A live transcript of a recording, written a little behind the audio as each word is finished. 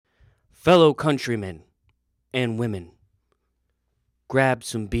Fellow countrymen and women, grab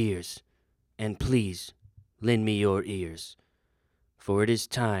some beers and please lend me your ears, for it is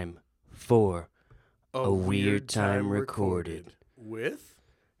time for A Weird Time Recorded with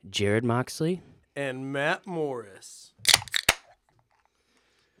Jarrod Moxley and Matt Morris.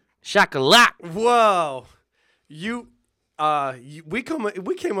 Shakalak! Whoa, we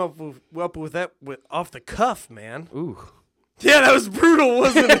came up with that off the cuff, man. Ooh. Yeah, that was brutal,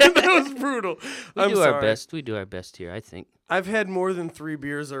 wasn't it? That was brutal. We do our best. We do our best here, I think. I've had more than 3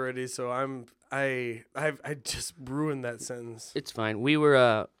 beers already, so I just ruined that sentence. It's fine. We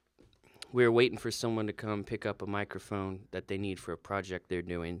were waiting for someone to come pick up a microphone that they need for a project they're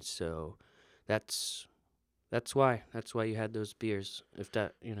doing, so that's why. That's why you had those beers. If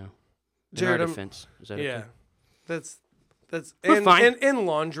that, Jarrod, in our defense. Is that yeah. okay? That's We're fine. And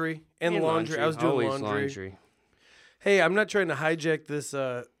laundry. And laundry. I was doing Always laundry. Hey, I'm not trying to hijack this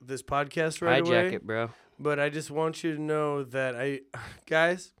podcast right away. Hijack it, bro. But I just want you to know that I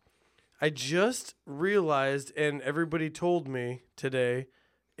just realized, and everybody told me today,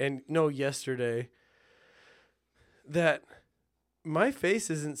 yesterday, that my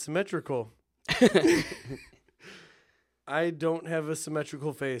face isn't symmetrical. I don't have a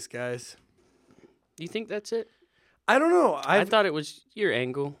symmetrical face, guys. You think that's it? I don't know. I thought it was your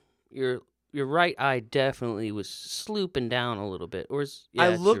angle. Your right eye definitely was slooping down a little bit.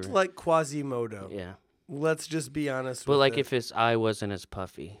 I looked like Quasimodo. Yeah. Let's just be honest but with it. If his eye wasn't as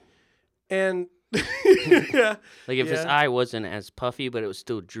puffy. And yeah. If his eye wasn't as puffy, but it was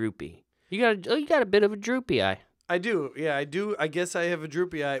still droopy. You got a bit of a droopy eye. I do. Yeah, I do. I guess I have a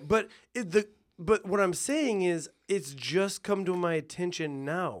droopy eye. But what I'm saying is it's just come to my attention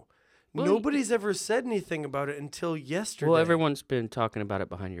now. Well, nobody's ever said anything about it until yesterday. Well, everyone's been talking about it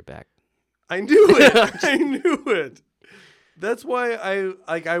behind your back. I knew it. I knew it. That's why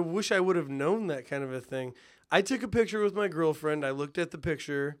I wish I would have known that kind of a thing. I took a picture with my girlfriend. I looked at the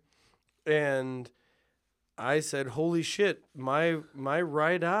picture, and I said, "Holy shit! My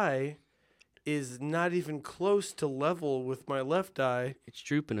right eye is not even close to level with my left eye. It's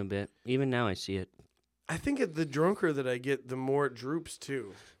drooping a bit. Even now, I see it. I think the drunker that I get, the more it droops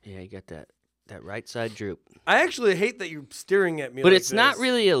too. Yeah, you got that right side droop. I actually hate that you're staring at me. But like it's this. not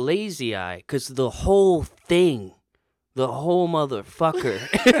really a lazy eye, because the whole thing, the whole motherfucker,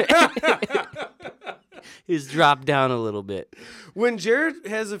 is dropped down a little bit. When Jarrod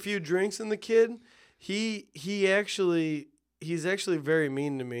has a few drinks in the kid, he's actually very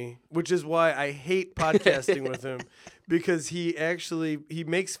mean to me, which is why I hate podcasting with him, because he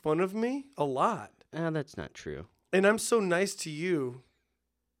makes fun of me a lot. That's not true. And I'm so nice to you.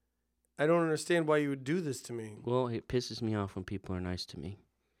 I don't understand why you would do this to me. Well, it pisses me off when people are nice to me.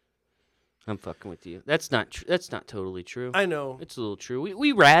 I'm fucking with you. That's not That's not totally true. I know. It's a little true.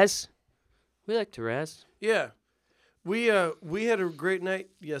 We razz. We like to razz. Yeah. We had a great night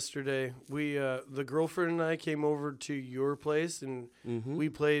yesterday. The girlfriend and I came over to your place, and we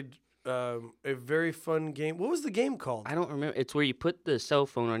played a very fun game. What was the game called? I don't remember. It's where you put the cell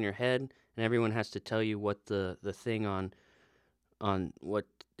phone on your head, and everyone has to tell you what the thing on what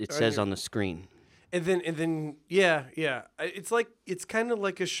it says on the screen. And then yeah. It's kind of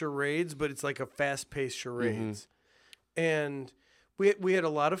like a charades, but it's like a fast-paced charades. And we had a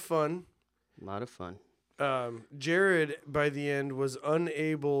lot of fun. A lot of fun. Jarrod, by the end, was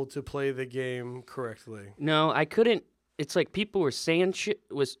unable to play the game correctly. No, I couldn't. It's like people were saying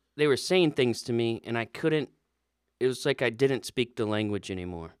they were saying things to me, and I couldn't. It was like I didn't speak the language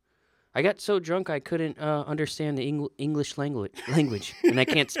anymore. I got so drunk I couldn't understand the English language, and I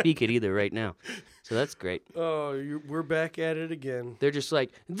can't speak it either right now. So that's great. Oh, we're back at it again. They're just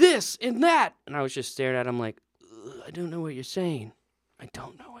like, this and that, and I was just staring at them like, I don't know what you're saying. I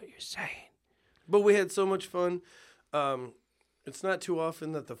don't know what you're saying. But we had so much fun. It's not too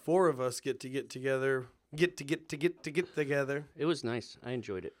often that the 4 of us get together. It was nice. I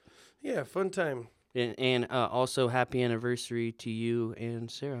enjoyed it. Yeah, fun time. And also happy anniversary to you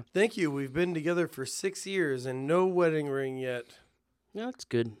and Sarah. Thank you. We've been together for 6 years and no wedding ring yet. No, that's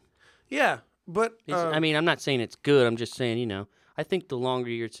good. Yeah, but I'm not saying it's good. I'm just saying, I think the longer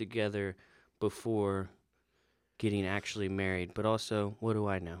you're together before getting actually married, but also, what do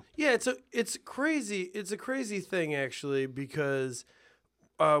I know? Yeah, it's crazy. It's a crazy thing actually, because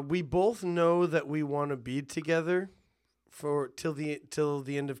we both know that we want to be together till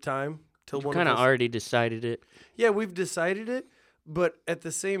the end of time. We've kind of already decided it. Yeah, we've decided it, but at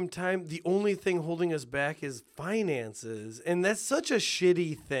the same time, the only thing holding us back is finances, and that's such a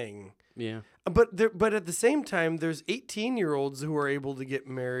shitty thing. Yeah. But at the same time, there's 18-year-olds who are able to get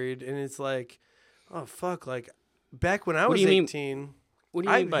married, and it's like, oh fuck, like back when I was 18. What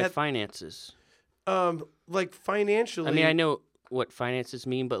do you mean by finances? Like financially. I mean, I know what finances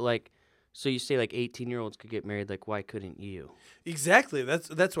mean, but like, so you say like 18-year-olds could get married. Like, why couldn't you? Exactly.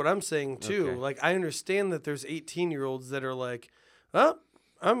 That's what I'm saying too. Okay. Like I understand that there's 18-year-olds that are like, oh,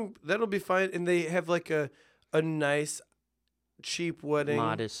 that'll be fine, and they have like a nice, cheap wedding.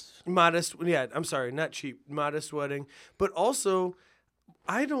 Modest. Yeah, I'm sorry, not cheap. Modest wedding, but also.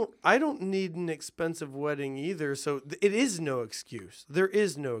 I don't need an expensive wedding either, so it is no excuse. There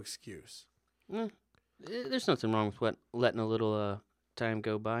is no excuse. There's nothing wrong with letting a little time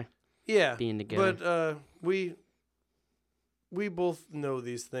go by. Yeah, being together. But we both know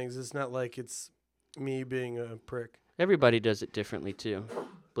these things. It's not like it's me being a prick. Everybody does it differently too.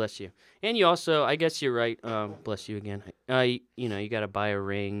 Bless you. And you also, I guess you're right. Bless you again. You got to buy a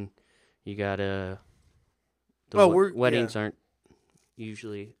ring. You got to. Weddings aren't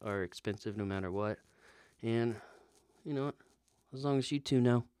usually are expensive no matter what. And you know what? As long as you two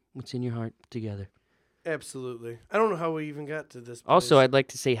know what's in your heart together. Absolutely. I don't know how we even got to this place. Also, I'd like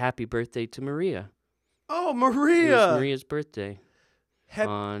to say happy birthday to Maria. Oh, Maria! It was Maria's birthday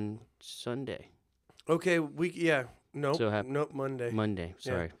on Sunday. Okay, nope, Monday. Monday,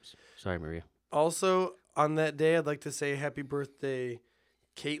 sorry. Yeah. Sorry, Maria. Also, on that day, I'd like to say happy birthday,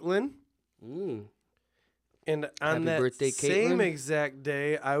 Caitlin. And on that same exact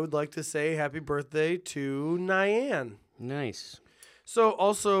day, I would like to say happy birthday to Nyan. Nice. So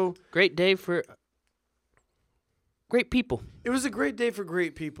also... Great day for great people. It was a great day for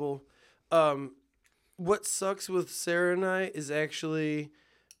great people. What sucks with Sarah and I is actually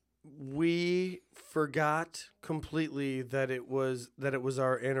we forgot completely that it was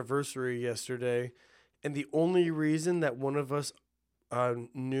our anniversary yesterday. And the only reason that one of us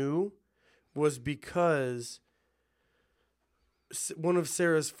knew was because one of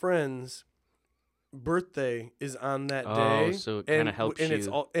Sarah's friends' birthday is on that day. Oh, so it kind of helps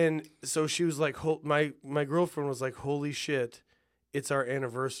you. And so she was like, my girlfriend was like, holy shit, it's our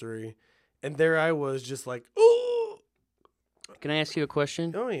anniversary. And there I was just like, ooh. Can I ask you a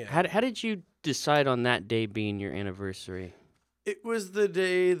question? Oh, yeah. How did you decide on that day being your anniversary? It was the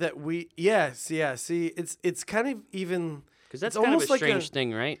day that see, it's kind of even... Because that's kind of a strange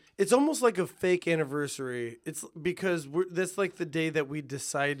thing, right? It's almost like a fake anniversary. It's because that's like the day that we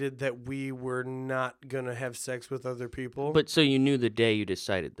decided that we were not going to have sex with other people. But so you knew the day you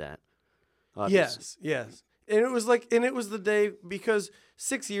decided that? Obviously. Yes. And it was the day because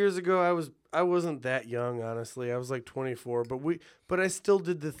 6 years ago I wasn't that young, honestly. I was like 24, but I still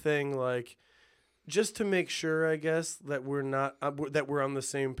did the thing like just to make sure, I guess, that we're on the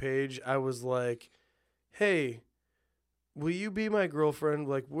same page. I was like, "Hey, will you be my girlfriend?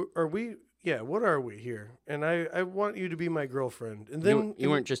 Like, are we? Yeah, what are we here? And I want you to be my girlfriend." And then you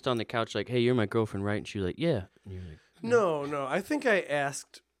weren't just on the couch like, "Hey, you're my girlfriend, right?" And she was like, "Yeah." And you're like, No. I think I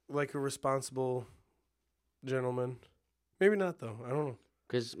asked like a responsible gentleman. Maybe not though. I don't know.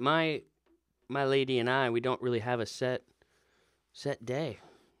 Because my lady and I, we don't really have a set day.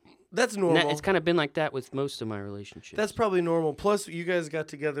 That's normal. It's kind of been like that with most of my relationships. That's probably normal. Plus, you guys got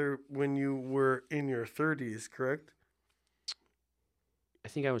together when you were in your 30s, correct? I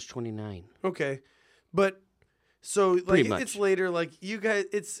think I was 29. Okay, but so like it's later. Like you guys,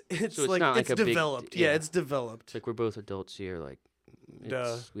 it's so like not it's like a developed. Big, yeah, it's developed. It's like we're both adults here. Like, we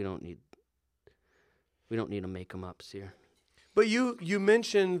don't need to make them ups here. But you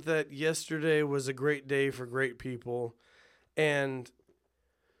mentioned that yesterday was a great day for great people, and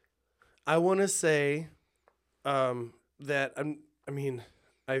I want to say that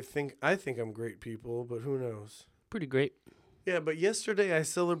I think I'm great people, but who knows? Pretty great. Yeah, but yesterday I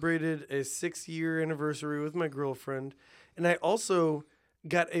celebrated a 6-year anniversary with my girlfriend, and I also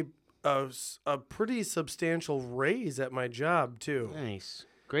got a pretty substantial raise at my job too. Nice.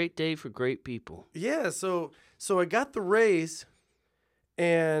 Great day for great people. Yeah, so I got the raise,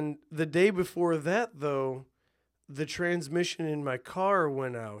 and the day before that, though, the transmission in my car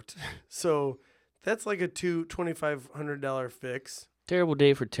went out. So that's like a $2,500 fix. Terrible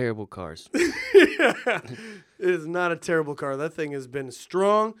day for terrible cars. It is not a terrible car. That thing has been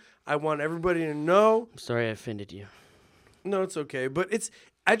strong. I want everybody to know. I'm sorry I offended you. No, it's okay. But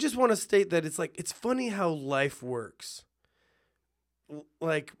I just want to state that it's funny how life works.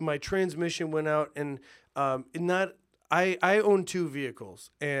 Like my transmission went out, and I own 2 vehicles,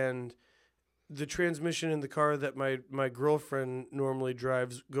 and the transmission in the car that my girlfriend normally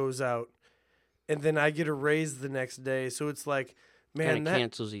drives goes out, and then I get a raise the next day. So it's like, man, that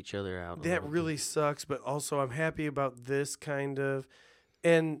cancels each other out. That really sucks, but also I'm happy about this kind of,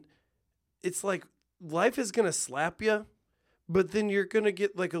 and it's like life is gonna slap you, but then you're gonna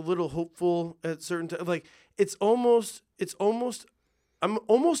get like a little hopeful at certain times. Like it's almost I'm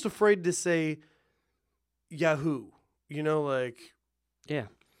almost afraid to say Yahoo. You know, like Yeah.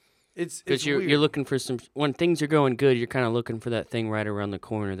 it's Because you're weird. looking for when things are going good, you're kind of looking for that thing right around the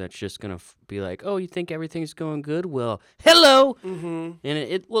corner that's just gonna be like, oh, you think everything's going good? Well, hello. Mm-hmm.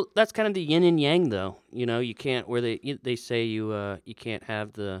 And well, that's kind of the yin and yang, though. You know, you can't where they say you can't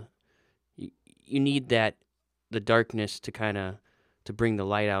have you need the darkness to kind of to bring the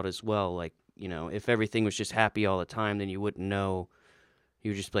light out as well. Like, you know, if everything was just happy all the time, then you wouldn't know.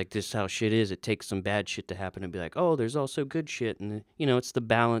 You're just like, this is how shit is. It takes some bad shit to happen and be like, oh, there's also good shit. And, you know, it's the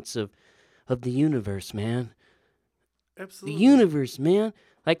balance of the universe, man. Absolutely. The universe, man.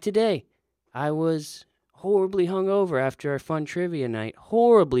 Like today, I was horribly hungover after our fun trivia night.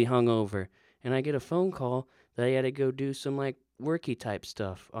 Horribly hungover. And I get a phone call that I had to go do some, like, worky type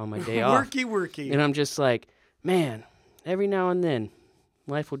stuff on my day off. Worky. And I'm just like, man, every now and then,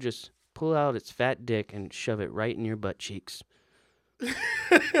 life will just pull out its fat dick and shove it right in your butt cheeks.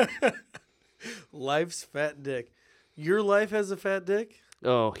 Life's fat dick. Your life has a fat dick?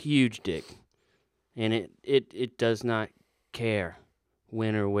 Oh, huge dick. And it does not care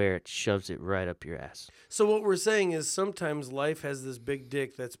when or where it shoves it right up your ass. So what we're saying is sometimes life has this big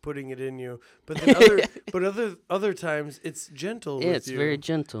dick that's putting it in you, but then other times it's gentle with you. Yeah, it's very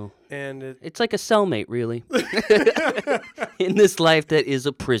gentle. And it's like a cellmate, really. In this life that is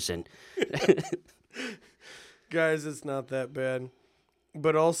a prison. Guys, it's not that bad.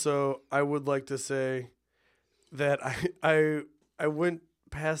 But also, I would like to say that I went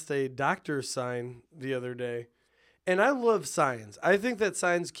past a doctor's sign the other day, and I love signs. I think that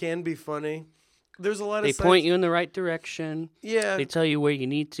signs can be funny. There's a lot of They signs. point you in the right direction. Yeah. They tell you where you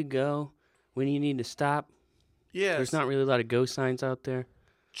need to go, when you need to stop. Yes. There's not really a lot of go signs out there.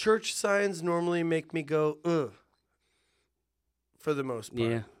 Church signs normally make me go, ugh, for the most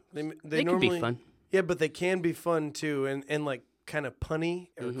part. Yeah. They can normally be fun. Yeah, but they can be fun too, and like kind of punny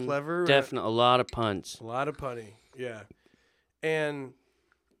or clever. Definitely a lot of puns. A lot of punny, yeah. And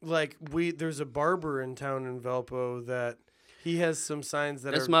like there's a barber in town in Valpo that he has some signs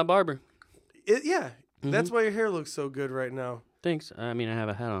that That's my barber. That's why your hair looks so good right now. Thanks. I mean, I have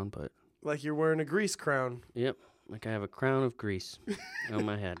a hat on, but Like you're wearing a grease crown. yep, like I have a crown of grease on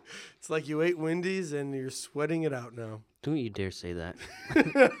my head. It's like you ate Wendy's and you're sweating it out now. Don't you dare say that.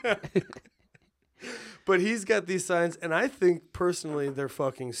 But he's got these signs, and I think personally they're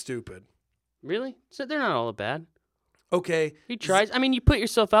fucking stupid. Really? So they're not all bad. Okay. He tries. I mean, you put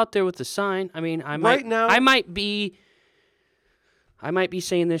yourself out there with the sign. I mean, I might be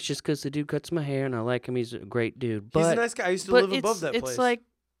saying this just because the dude cuts my hair and I like him. He's a great dude. But, he's a nice guy. I used to live above that place. It's like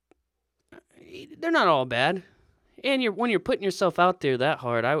they're not all bad. And when you're putting yourself out there that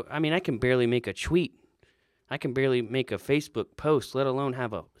hard, I mean, I can barely make a tweet. I can barely make a Facebook post, let alone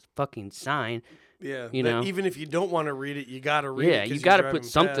have a fucking sign. Yeah, you know, even if you don't want to read it, you got to read it. Yeah, you got to put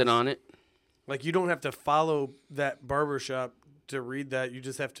something on it. Like you don't have to follow that barbershop to read that. You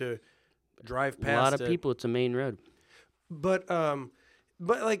just have to drive past it. A lot of people, it's a main road. But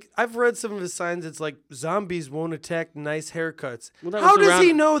like I've read some of his signs. It's like zombies won't attack nice haircuts. Well, how does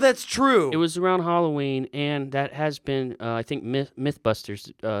he know that's true? It was around Halloween, and that has been. I think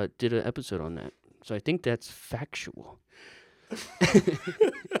MythBusters did an episode on that, so I think that's factual.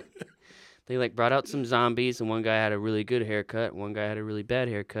 They brought out some zombies, and one guy had a really good haircut, one guy had a really bad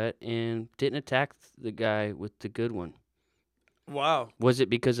haircut, and didn't attack the guy with the good one. Wow. Was it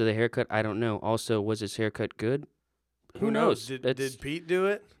because of the haircut? I don't know. Also, was his haircut good? Who knows? Did Pete do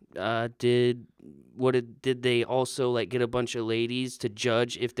it? Did they also get a bunch of ladies to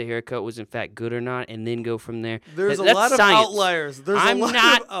judge if the haircut was in fact good or not, and then go from there? There's That's a lot science. of outliers. There's a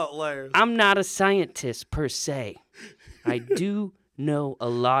lot of outliers. I'm not a scientist per se. I do know a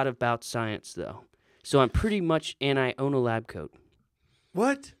lot about science though, so I'm pretty much, and I own a lab coat.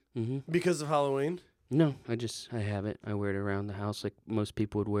 What? Mm-hmm. Because of Halloween? No, I have it. I wear it around the house like most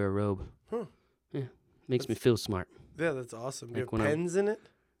people would wear a robe. Huh. Yeah, makes me feel smart. Yeah, that's awesome. Do you Like have pens in it?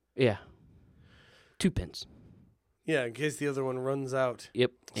 Yeah, 2 pens. Yeah, in case the other one runs out.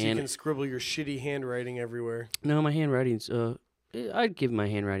 Yep. So you can scribble your shitty handwriting everywhere. No, my handwriting's I'd give my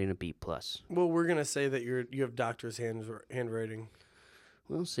handwriting a B+. Well, we're gonna say that you have doctor's handwriting.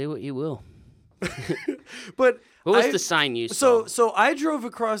 Well, say what you will. But what was the sign you saw? So I drove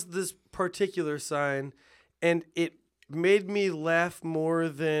across this particular sign, and it made me laugh more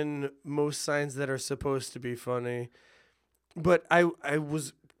than most signs that are supposed to be funny. But I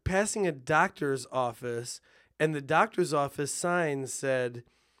was passing a doctor's office, and the doctor's office sign said,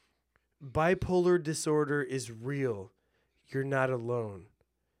 "Bipolar disorder is real. You're not alone."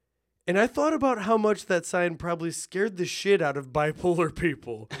 And I thought about how much that sign probably scared the shit out of bipolar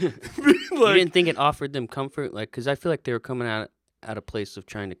people. You didn't think it offered them comfort? Because I feel like they were coming out at a place of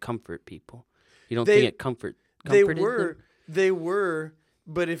trying to comfort people. You don't They- think it comforted them? They were,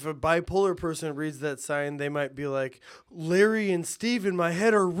 but if a bipolar person reads that sign, they might be like, Larry and Steve in my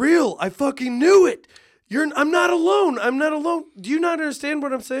head are real. I fucking knew it. I'm not alone. I'm not alone. Do you not understand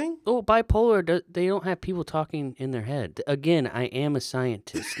what I'm saying? Oh, bipolar, they don't have people talking in their head. Again, I am a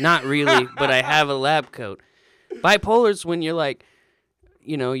scientist. Not really, but I have a lab coat. Bipolar's when you're like,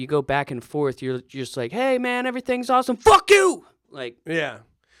 you know, you go back and forth. You're just like, hey, man, everything's awesome. Fuck you! Like, Yeah.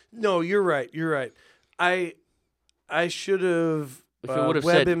 No, you're right. You're right. I should have If it would've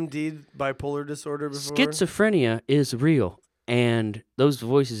said- WebMD'd bipolar disorder before. schizophrenia is real, and those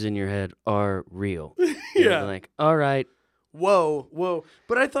voices in your head are real. Yeah. You're like, all right. Whoa.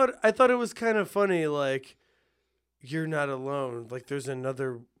 But I thought it was kind of funny, like, you're not alone. Like, there's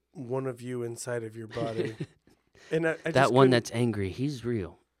another one of you inside of your body. And I just That one couldn't- that's angry, he's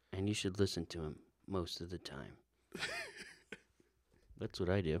real, and you should listen to him most of the time. That's what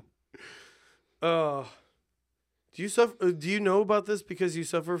I do. Do you suffer? Do you know about this because you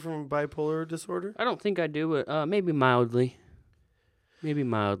suffer from bipolar disorder? I don't think I do, but maybe mildly. Maybe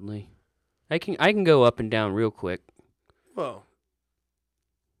mildly. I can go up and down real quick. Well,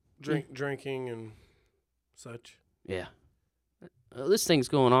 drinking and such. Yeah. This thing's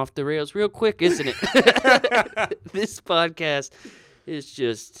going off the rails real quick, isn't it? This podcast is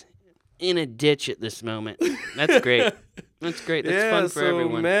just in a ditch at this moment. That's great. That's great. That's fun for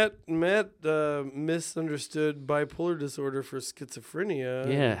everyone. Matt misunderstood bipolar disorder for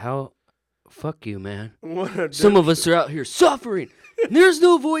schizophrenia. Yeah, how... Fuck you, man. What a Some of us are out here suffering. And there's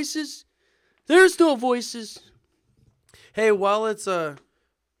no voices. There's no voices. Hey, while it's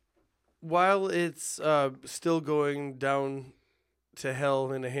still going down to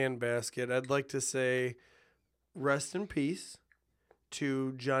hell in a handbasket, I'd like to say rest in peace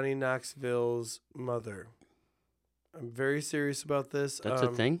to Johnny Knoxville's mother. I'm very serious about this. That's a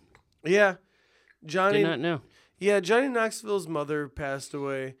thing? Yeah. Johnny Did not know. Yeah, Johnny Knoxville's mother passed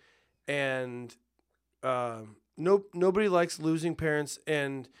away, and nobody likes losing parents,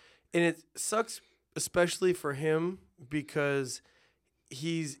 and it sucks especially for him because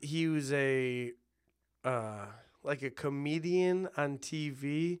he was a like a comedian on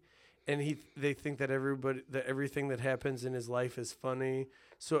TV, and they think that everything that happens in his life is funny.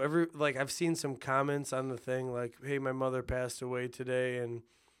 So I've seen some comments on the thing like, "Hey, my mother passed away today," and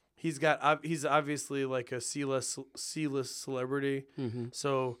he's obviously like a C-list celebrity. Mm-hmm.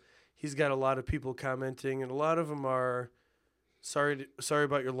 So he's got a lot of people commenting, and a lot of them are sorry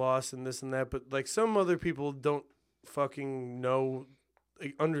about your loss and this and that. But like some other people don't fucking know,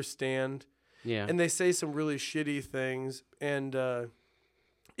 understand. Yeah. And they say some really shitty things, and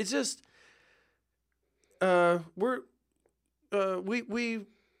it's just we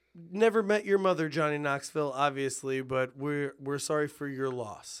never met your mother, Johnny Knoxville, obviously, but we're sorry for your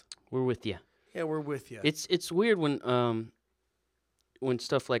loss. We're with you. Yeah, we're with you. It's weird when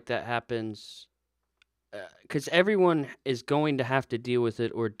stuff like that happens, because everyone is going to have to deal with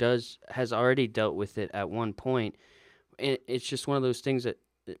it or has already dealt with it at one point. And it's just one of those things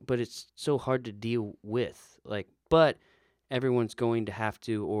but it's so hard to deal with. Like, but everyone's going to have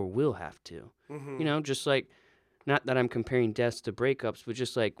to or will have to. Mm-hmm. You know, just like, not that I'm comparing deaths to breakups, but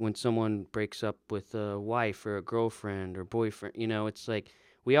just like when someone breaks up with a wife or a girlfriend or boyfriend, you know, it's like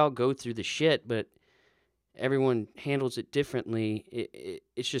we all go through the shit, but everyone handles it differently.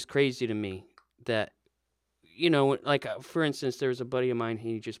 It's just crazy to me that, you know, like, for instance, there was a buddy of mine,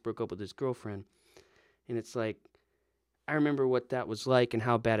 he just broke up with his girlfriend, and it's like, I remember what that was like and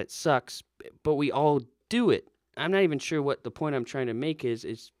how bad it sucks, but we all do it. I'm not even sure what the point I'm trying to make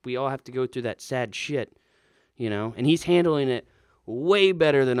is we all have to go through that sad shit, you know, and he's handling it way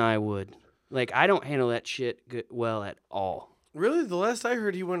better than I would. Like, I don't handle that shit well at all. Really? The last I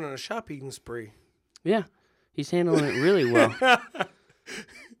heard, he went on a shopping spree. Yeah, he's handling it really well.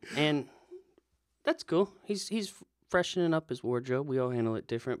 And that's cool. He's freshening up his wardrobe. We all handle it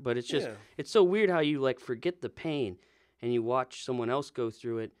different, but it's just, It's so weird how you, like, forget the pain and you watch someone else go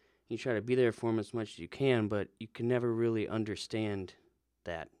through it. You try to be there for them as much as you can, but you can never really understand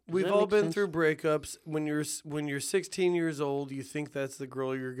that. We've all been through breakups. When you're 16 years old, you think that's the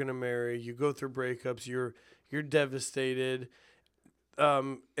girl you're gonna marry. You go through breakups. You're devastated.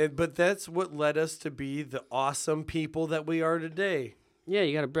 But that's what led us to be the awesome people that we are today. Yeah,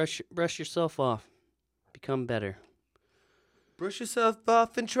 you gotta brush yourself off, become better. Brush yourself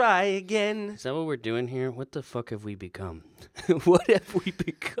off and try again. Is that what we're doing here? What the fuck have we become? What have we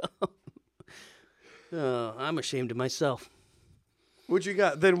become? Oh, I'm ashamed of myself. What you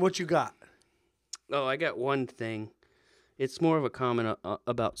got? Then what you got? Oh, I got one thing. It's more of a comment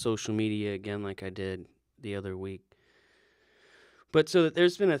about social media again, like I did the other week. But so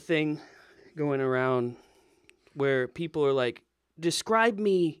there's been a thing going around where people are like, describe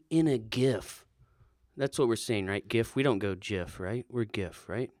me in a GIF. That's what we're saying, right? GIF. We don't go GIF, right? We're GIF,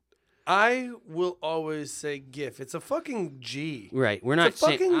 right? I will always say GIF. It's a fucking G. Right. We're not It's a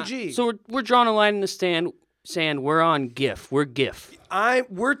fucking saying, G. So we're drawing a line in the stand saying we're on GIF. We're GIF.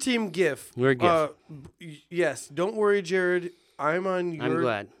 We're team GIF. We're GIF. Yes. Don't worry, Jarrod. I'm on your. I'm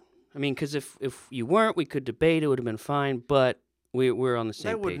glad. I mean, because if you weren't, we could debate. It would have been fine. But we're on the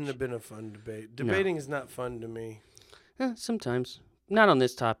same page. That wouldn't have been a fun debate. Debating is not fun to me. Sometimes. Not on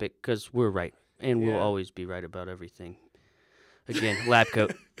this topic, because we're right. And we'll always be right about everything. Again, lab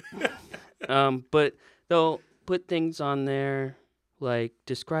coat. But they'll put things on there like,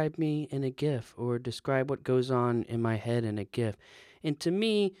 describe me in a GIF, or describe what goes on in my head in a GIF. And to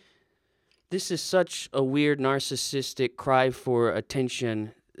me, this is such a weird narcissistic cry for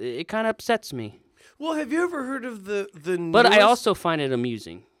attention. It kind of upsets me. Well, have you ever heard of the newest, But I also find it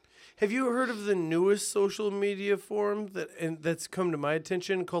amusing. Have you heard of the newest social media forum that's come to my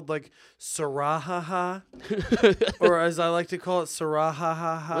attention called like Sarahaha, or as I like to call it,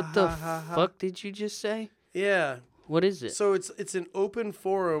 Sarahaha. What the fuck did you just say? Yeah. What is it? So it's an open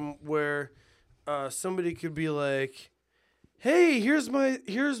forum where somebody could be like, "Hey, here's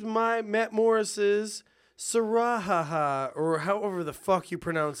my Matt Morris's Sarahaha," or however the fuck you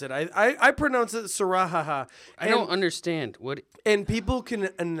pronounce it. I pronounce it Sarahaha. I don't understand what. And people can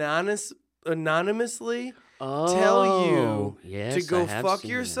anonymously tell you to go fuck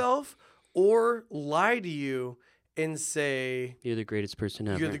yourself or lie to you and say you're the greatest person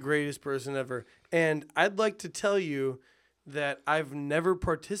ever. You're the greatest person ever. And I'd like to tell you that I've never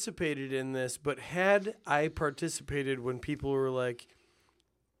participated in this, but had I participated when people were like,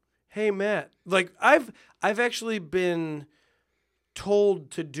 "Hey Matt," like I've actually been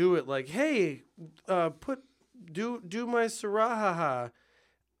told to do it, like, "Hey, do my Sarahaha."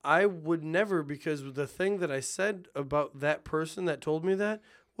 I would never, because the thing that I said about that person that told me that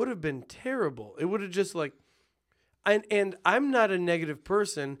would have been terrible. It would have just like, and I'm not a negative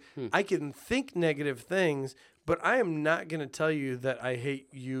person. I can think negative things, but I am not going to tell you that I hate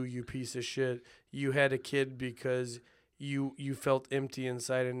you, you piece of shit. You had a kid because you felt empty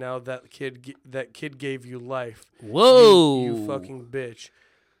inside, and now that kid gave you life. Whoa. You fucking bitch.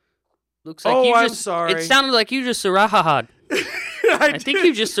 Looks like I'm sorry. It sounded like you just sarahaha'd. I think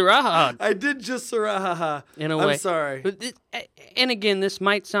you just sarahaha'd. I did just sarahaha. In a way. I'm sorry. And again, this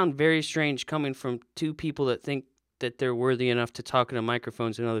might sound very strange coming from two people that think that they're worthy enough to talk into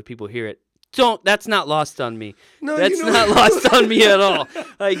microphones and other people hear it. That's not lost on me. No, that's not lost on me at all.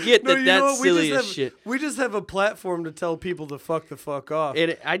 I get that's silly as shit. We just have a platform to tell people to fuck the fuck off.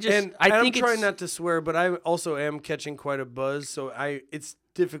 I think I'm trying not to swear, but I also am catching quite a buzz, so it's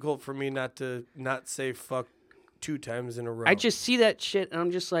difficult for me not to not say fuck 2 times in a row. I just see that shit and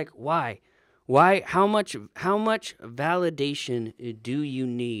I'm just like, why? Why? How much validation do you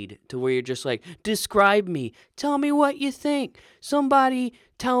need to where you're just like, describe me, tell me what you think, somebody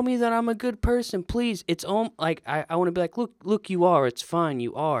tell me that I'm a good person, please. It's like I want to be like, look, you are. It's fine,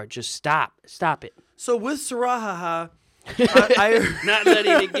 you are. Just stop it. So with Sarahaha, not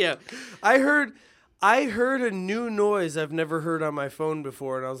letting it go. I heard a new noise I've never heard on my phone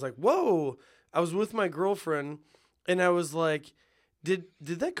before, and I was like, whoa. I was with my girlfriend, and I was like, Did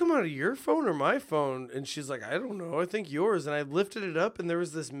that come out of your phone or my phone? And she's like, I don't know. I think yours. And I lifted it up, and there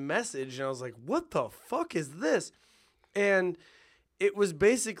was this message, and I was like, what the fuck is this? And it was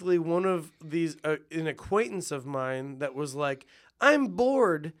basically one of these, an acquaintance of mine that was like, I'm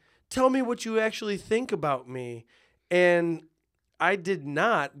bored. Tell me what you actually think about me. And I did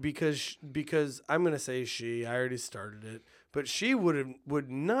not, because I'm going to say she. I already started it. But she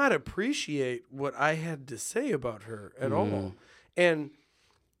would not appreciate what I had to say about her at all. And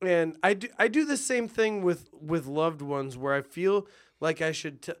I do the same thing with loved ones, where I feel like I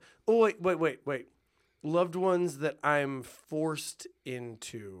should wait. Loved ones that I'm forced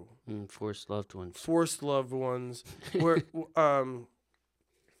into. Forced loved ones. Forced loved ones. Where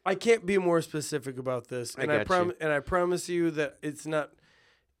I can't be more specific about this. And I promise you that it's not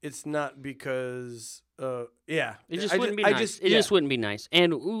because it just wouldn't be nice. It just wouldn't be nice.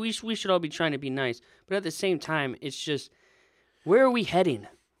 And we should all be trying to be nice. But at the same time, it's just, where are we heading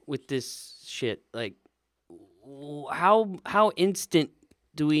with this shit? Like, how instant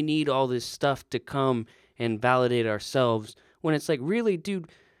do we need all this stuff to come and validate ourselves when it's like, really, dude,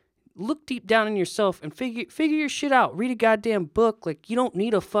 look deep down in yourself and figure your shit out. Read a goddamn book. Like, you don't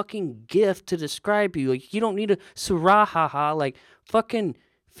need a fucking gift to describe you. Like, you don't need a sarahaha. Like, fucking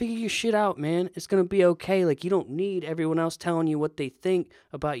figure your shit out, man. It's gonna be okay. Like, you don't need everyone else telling you what they think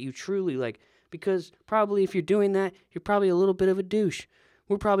about you truly. Like, because probably if you're doing that, you're probably a little bit of a douche.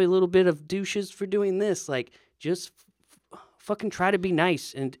 We're probably a little bit of douches for doing this. Like, just fucking try to be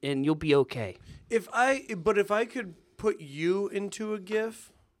nice, and you'll be okay. If I could put you into a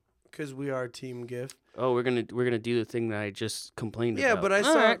GIF, because we are Team GIF. Oh, we're gonna do the thing that I just complained about. Yeah,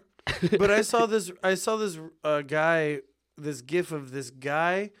 but I saw this guy, this GIF of this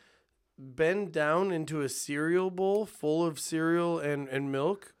guy bend down into a cereal bowl full of cereal and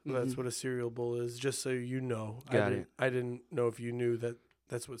milk. Mm-hmm. That's what a cereal bowl is, just so you know. Got it. I didn't know if you knew that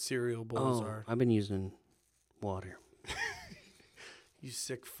that's what cereal bowls are. I've been using water. You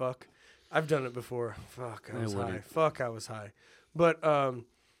sick fuck. I've done it before. Fuck, I was high. wouldn't. Fuck, I was high. But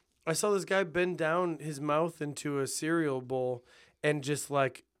I saw this guy bend down his mouth into a cereal bowl and just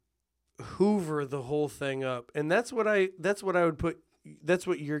like hoover the whole thing up. And that's what I would put. That's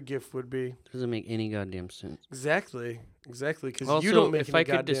what your gift would be. Doesn't make any goddamn sense. Exactly. Because Also, you don't make if any I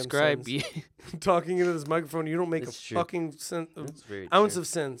could goddamn describe sense. you, Talking into this microphone, you don't make That's a true. fucking That's very ounce true. of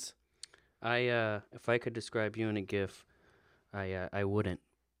sense. If I could describe you in a GIF, I wouldn't,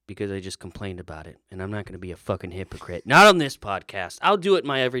 because I just complained about it, and I'm not going to be a fucking hypocrite. Not on this podcast. I'll do it in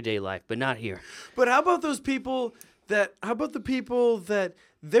my everyday life, but not here. But how about those people that? How about the people that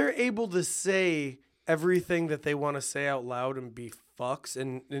they're able to say everything that they want to say out loud and be fucks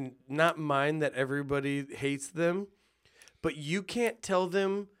and not mind that everybody hates them, but you can't tell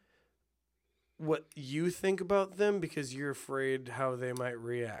them what you think about them because you're afraid how they might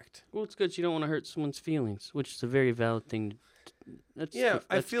react. Well, it's good you don't want to hurt someone's feelings, which is a very valid thing.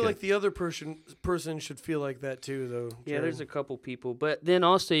 I feel good. like the other person should feel like that too, though. Yeah, Jared. there's a couple people, but then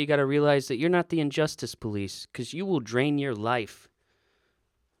also you got to realize that you're not the injustice police, because you will drain your life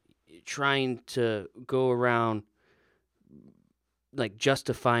trying to go around like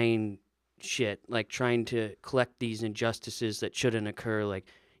justifying shit, like trying to collect these injustices that shouldn't occur. Like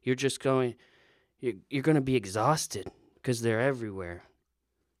you're going to be exhausted because they're everywhere.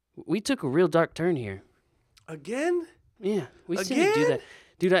 We took a real dark turn here. Again? Yeah, we seem to do that.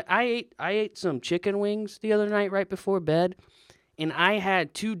 Dude, I ate some chicken wings the other night right before bed, and I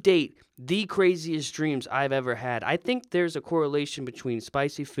had to date the craziest dreams I've ever had. I think there's a correlation between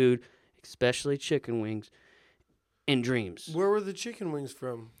spicy food, especially chicken wings, and dreams. Where were the chicken wings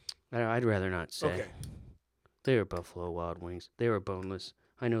from? I'd rather not say. Okay. They were Buffalo Wild Wings. They were boneless.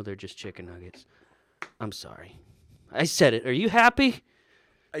 I know they're just chicken nuggets. I'm sorry. I said it. Are you happy?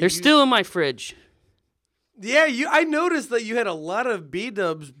 They're still in my fridge. Yeah, I noticed that you had a lot of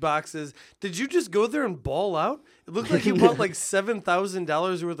B-dubs boxes. Did you just go there and ball out? It looked like you bought like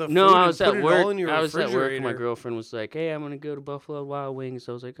 $7,000 worth of food. No, I was and at put work. It all in your I was at work, and my refrigerator. girlfriend was like, "Hey, I'm gonna go to Buffalo Wild Wings."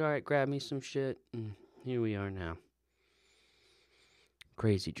 I was like, "All right, grab me some shit." And here we are now.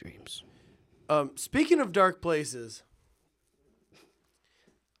 Crazy dreams. Speaking of dark places,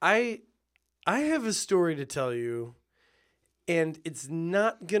 I have a story to tell you, and it's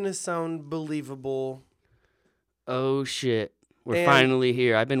not gonna sound believable. Oh shit. We're And- finally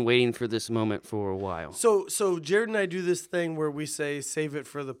here. I've been waiting for this moment for a while. So Jared and I do this thing where we say save it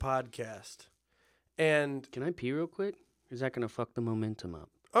for the podcast, and Can I pee real quick? Is that gonna fuck the momentum up?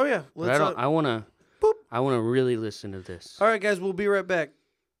 oh yeah, But I wanna really listen to this. All right, guys, we'll be right back.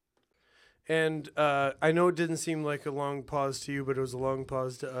 And I know it didn't seem like a long pause to you, but it was a long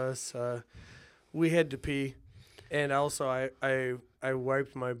pause to us. We had to pee, and also I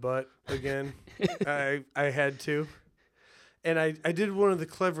wiped my butt again. I had to, and I did one of the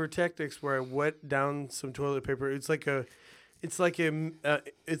clever tactics where I wet down some toilet paper. It's like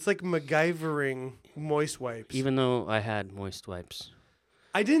MacGyvering moist wipes. Even though I had moist wipes.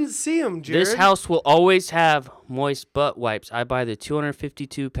 I didn't see them, Jared. This house will always have moist butt wipes. I buy the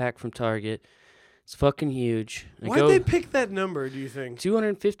 252 pack from Target. It's fucking huge. Why'd they pick that number, do you think?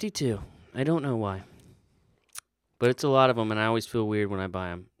 252. I don't know why. But it's a lot of them, and I always feel weird when I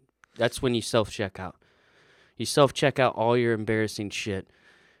buy them. That's when you self-check out. You self-check out all your embarrassing shit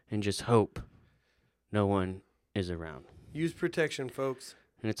and just hope no one is around. Use protection, folks.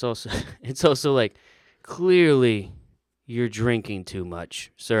 And it's also like, clearly you're drinking too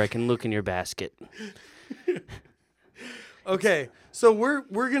much. Sir, I can look in your basket. Okay, so we're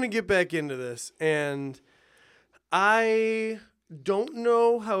gonna get back into this, and I don't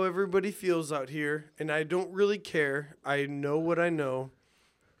know how everybody feels out here, and I don't really care. I know what I know.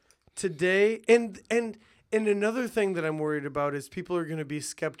 Today, and another thing that I'm worried about is people are gonna be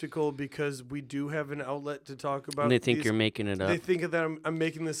skeptical because we do have an outlet to talk about. And they think you're making it up. They think that I'm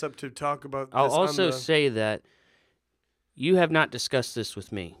making this up to talk about. I'll this also say that you have not discussed this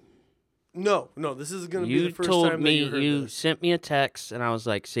with me. No, this is gonna be You the first told time me, that you heard you this. sent me a text, and I was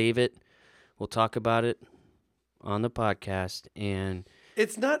like, save it. We'll talk about it on the podcast. And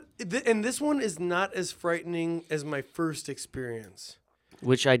It's not, and this one is not as frightening as my first experience.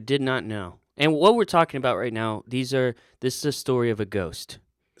 Which I did not know. And what we're talking about right now, this is a story of a ghost.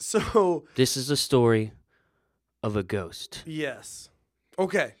 So This is a story of a ghost. yes.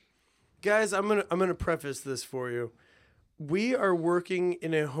 Okay. Guys, I'm gonna preface this for you. We are working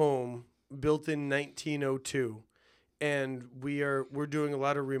in a home built in 1902, and we're doing a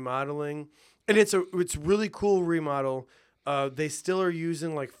lot of remodeling, and it's really cool remodel. They still are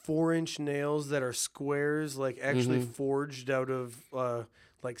using like 4-inch nails that are squares, like actually forged out of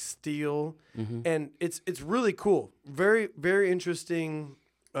like steel, and it's really cool. Very very interesting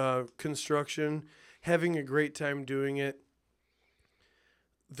construction. Having a great time doing it.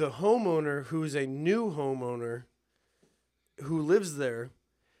 The homeowner, who's a new homeowner, who lives there,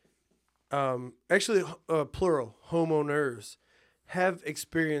 actually plural homeowners, have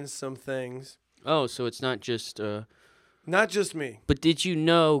experienced some things. Oh, so it's not just... Not just me. But did you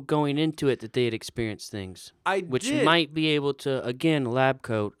know going into it that they had experienced things? Which did. might be able to, again, lab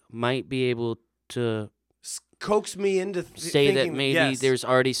coat, might be able to Coax me into say thinking that maybe yes. there's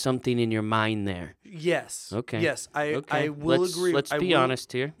already something in your mind there. Yes. Okay. Yes, I Okay. will agree. Let's be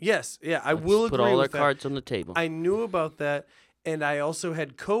honest here. Yes, yeah, I Let's will agree put all our with that. cards on the table. I knew about that, and I also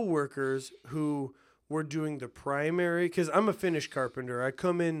had coworkers who were doing the primary, because I'm a finish carpenter. I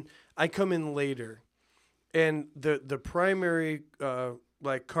come in later, and the primary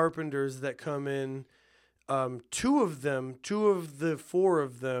like carpenters that come in, two of the 4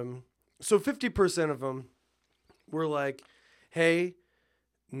 of them, so 50% of them were like, "Hey,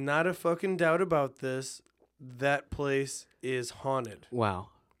 not a fucking doubt about this. That place is haunted."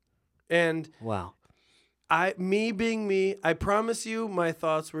 Wow. And Wow. me being me, I promise you, my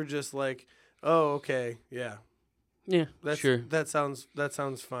thoughts were just like, "Oh, okay, yeah, Yeah, sure. that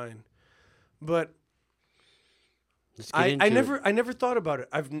sounds fine." But Let's get I into it. never thought about it.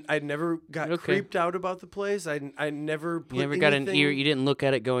 I never got Okay. creeped out about the place. I never put You never got an anything- ear. You didn't look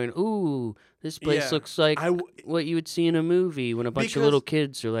at it going, "Ooh, this place Yeah. looks like I w- what you would see in a movie." When a bunch of Because- little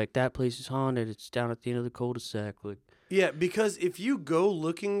kids are like, "That place is haunted. It's down at the end of the cul-de-sac." Like, Yeah, because if you go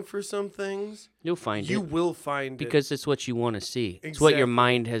looking for some things, you'll find you it will find it. because it's what you want to see. It's what your Exactly.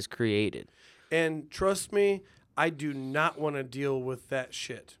 mind has created. And trust me, I do not want to deal with that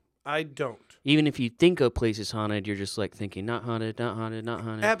shit. I don't. Even if you think a place is haunted, you're just like thinking, "Not haunted, not haunted, not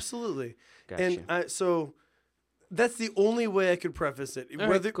haunted." Absolutely. Gotcha. And so that's the only way I could preface it. All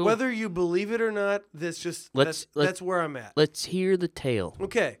right, cool. Whether you believe it or not, that's where I'm at. Let's hear the tale.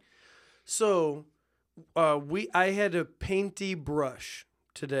 Okay. So I had a painty brush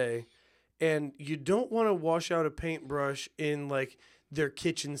today, and you don't want to wash out a paintbrush in like their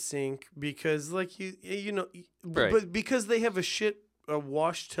kitchen sink because like you know Right. but because they have a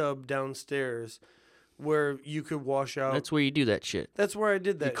wash tub downstairs where you could wash out. That's where you do that shit. That's where I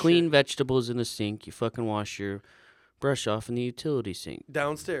did that. You clean shit. vegetables in the sink. You fucking wash your brush off in the utility sink.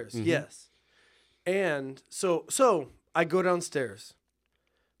 Downstairs. Mhm. Yes. And so I go downstairs.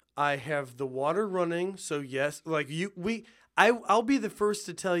 I have the water running, so yes, like I'll be the first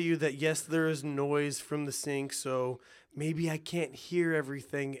to tell you that yes, there is noise from the sink, so maybe I can't hear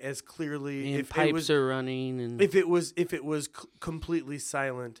everything as clearly And if pipes it was are running and if it was completely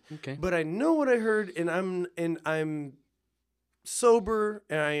silent. okay. But I know what I heard, and I'm sober,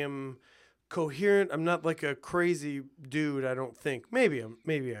 and I am coherent. I'm not like a crazy dude. I don't think. Maybe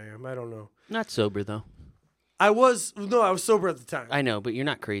I am. I don't know. Not sober though. I was sober at the time. I know, but you're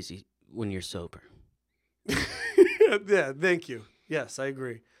not crazy when you're sober. Yeah, thank you. Yes, I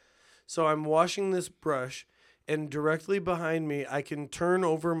agree. So I'm washing this brush, and directly behind me, I can turn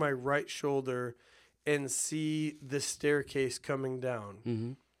over my right shoulder and see the staircase coming down.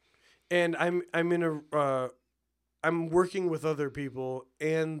 Mm-hmm. And I'm working with other people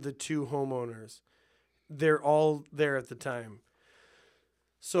and the 2 homeowners. They're all there at the time.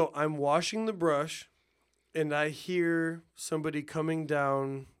 So I'm washing the brush, and I hear somebody coming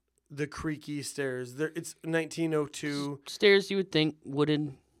down the creaky stairs. It's 1902. Stairs you would think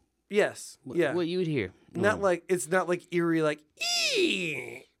wooden. Yes. Yeah. What you would hear. It's not like eerie, like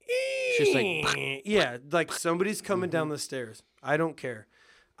it's just like yeah, like somebody's coming down the stairs. I don't care.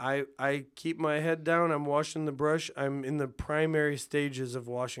 I keep my head down. I'm washing the brush. I'm in the primary stages of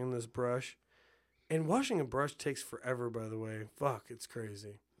washing this brush. And washing a brush takes forever, by the way. Fuck, it's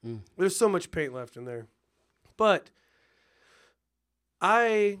crazy. There's so much paint left in there. But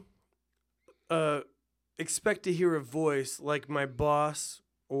I expect to hear a voice like my boss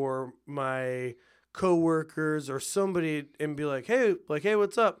or my coworkers or somebody and be like, hey,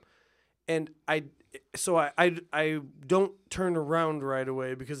 what's up? And I don't turn around right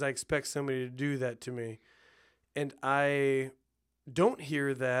away because I expect somebody to do that to me. And I don't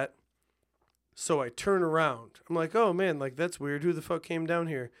hear that. So I turn around. I'm like, oh man, like that's weird. Who the fuck came down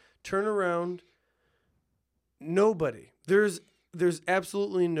here? Turn around. Nobody. There's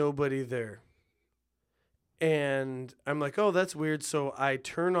absolutely nobody there. And I'm like, oh, that's weird. So I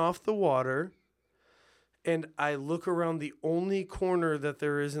turn off the water and I look around the only corner that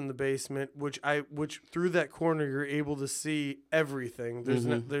there is in the basement, which through that corner you're able to see everything.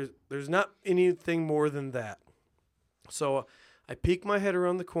 There's not anything more than that. So I peek my head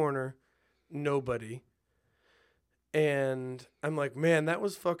around the corner, nobody. And I'm like, man, that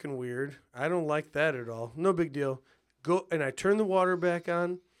was fucking weird. I don't like that at all. No big deal. Go and I turn the water back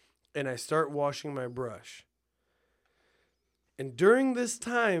on and I start washing my brush. And during this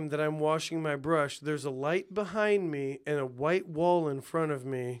time that I'm washing my brush, there's a light behind me and a white wall in front of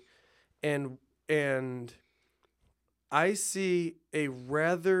me, and I see a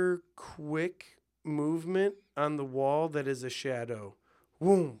rather quick movement on the wall that is a shadow.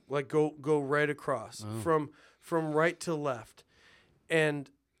 Boom, like go right across from right to left. And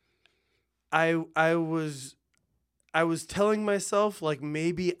I was telling myself like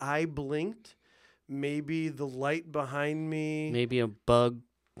maybe I blinked. Maybe the light behind me. Maybe a bug.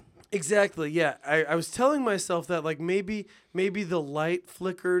 Exactly, yeah. I was telling myself that like maybe the light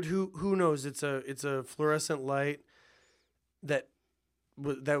flickered. Who knows? It's a fluorescent light that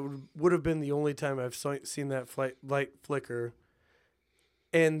would have been the only time I've seen that light flicker.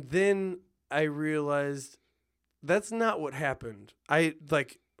 And then I realized that's not what happened. I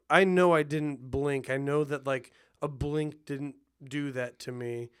know I didn't blink. I know that like a blink didn't do that to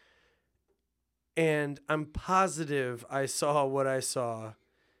me. And I'm positive I saw what I saw.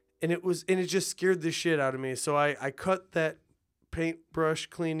 And it just scared the shit out of me. So I cut that paintbrush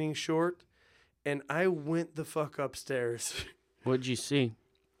cleaning short and I went the fuck upstairs. What'd you see?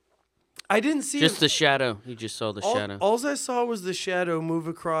 I didn't see just the shadow. You just saw the shadow. All I saw was the shadow move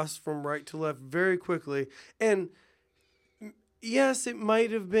across from right to left very quickly. And yes, it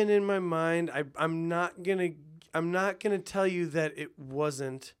might have been in my mind. I'm not gonna tell you that it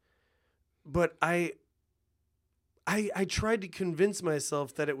wasn't. But I tried to convince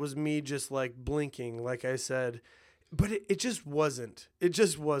myself that it was me just like blinking, like I said, but it just wasn't. It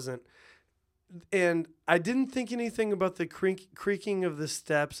just wasn't. And I didn't think anything about the creaking of the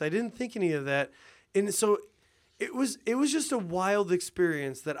steps. I didn't think any of that. And so it was just a wild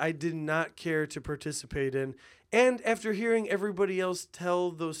experience that I did not care to participate in. And after hearing everybody else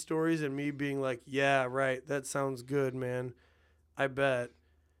tell those stories and me being like, yeah, right, that sounds good, man. I bet.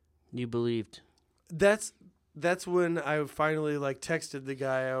 You believed. That's when I finally like texted the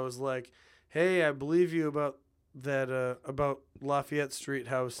guy. I was like, "Hey, I believe you about that about Lafayette Street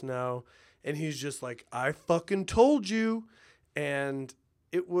house now." And he's just like, "I fucking told you." And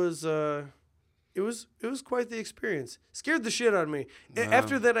it was quite the experience. Scared the shit out of me. Wow.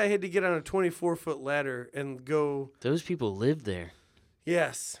 After that, I had to get on a 24-foot ladder and go. Those people live there.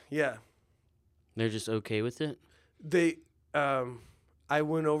 Yes, yeah. They're just okay with it? They I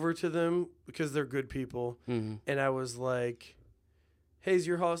went over to them because they're good people, and I was like, "Hey, is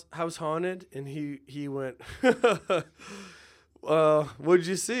your house haunted?" And he went, "What'd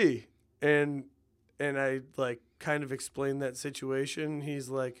you see?" And I like kind of explained that situation. He's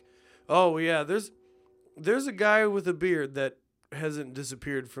like, "Oh yeah, there's a guy with a beard that hasn't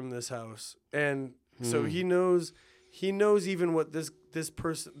disappeared from this house, and so he knows even what this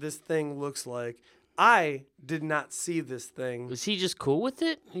thing looks like." I did not see this thing. Was he just cool with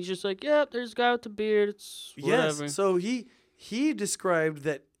it? He's just like, yeah, there's a guy with the beard. It's whatever. Yes. So he described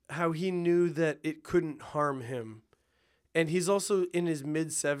that how he knew that it couldn't harm him, and he's also in his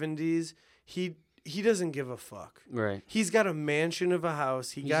mid-70s. He doesn't give a fuck. Right. He's got a mansion of a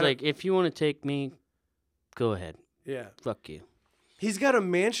house. He's like, if you want to take me, go ahead. Yeah. Fuck you. He's got a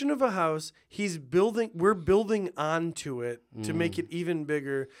mansion of a house. We're building onto it to make it even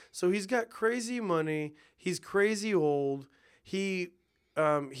bigger. So he's got crazy money. He's crazy old. He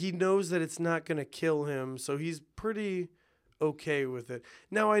knows that it's not going to kill him. So he's pretty okay with it.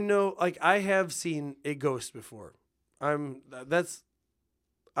 Now I know, like, I have seen a ghost before. This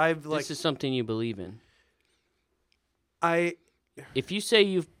is something you believe in. If you say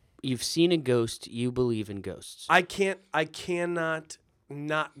you've seen a ghost, you believe in ghosts. I cannot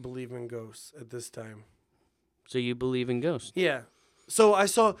not believe in ghosts at this time. So you believe in ghosts? Yeah. I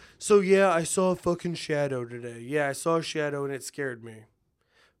saw a fucking shadow today. Yeah, I saw a shadow and it scared me.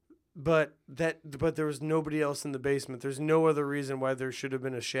 But there was nobody else in the basement. There's no other reason why there should have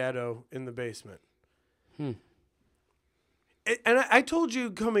been a shadow in the basement. And I told you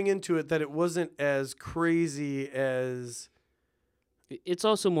coming into it that it wasn't as crazy as... It's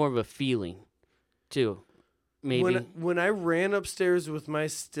also more of a feeling, too. maybe. When I ran upstairs with my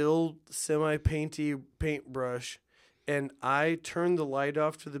still semi-painty paintbrush and I turned the light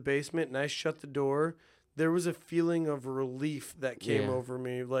off to the basement and I shut the door, there was a feeling of relief that came over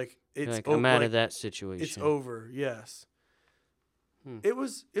me. Like, I'm out of that situation. It's over, yes. It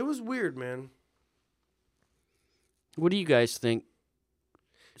was weird, man. What do you guys think?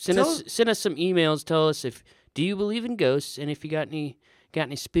 Send us some emails. Tell us do you believe in ghosts, and if you got any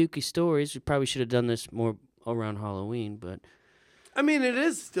spooky stories. We probably should have done this more around Halloween, but I mean, it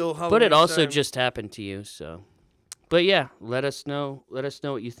is still Halloween. But it also time. just happened to you, so. But yeah, let us know. Let us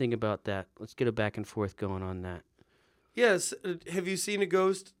know what you think about that. Let's get a back and forth going on that. Yes. Have you seen a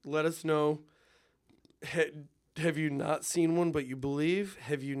ghost? Let us know. Have you not seen one, but you believe?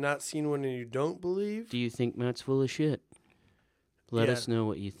 Have you not seen one and you don't believe? Do you think Matt's full of shit? Let us know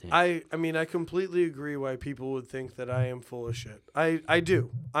what you think. I mean, I completely agree why people would think that I am full of shit. I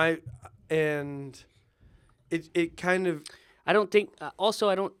do. And it kind of... I don't think... also,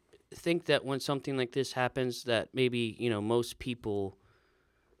 I don't think that when something like this happens that maybe, most people...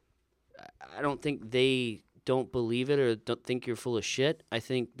 I don't think they don't believe it or don't think you're full of shit. I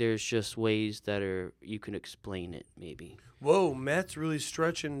think there's just ways that you can explain it, maybe. Whoa, Matt's really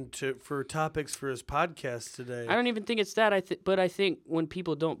stretching for topics for his podcast today. I don't even think it's that. But I think when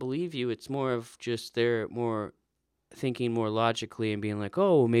people don't believe you, it's more of just they're more thinking more logically and being like,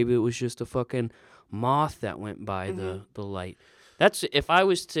 oh, maybe it was just a fucking moth that went by the light. That's if I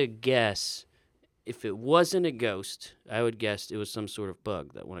was to guess, if it wasn't a ghost, I would guess it was some sort of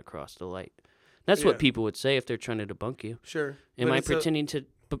bug that went across the light. That's what people would say if they're trying to debunk you. Sure. Am I pretending to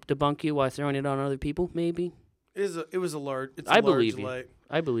debunk you while throwing it on other people? Maybe. It was a large. It's a I large believe you. light.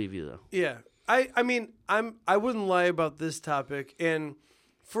 I believe you though. Yeah. I mean I wouldn't lie about this topic, and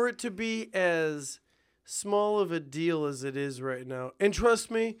for it to be as small of a deal as it is right now, and trust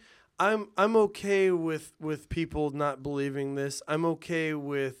me, I'm okay with people not believing this. I'm okay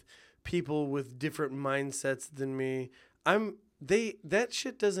with people with different mindsets than me. That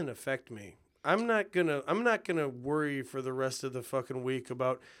shit doesn't affect me. I'm not gonna worry for the rest of the fucking week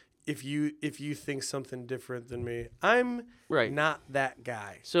about if you think something different than me. I'm not that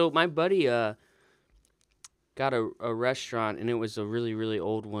guy. So my buddy got a restaurant, and it was a really, really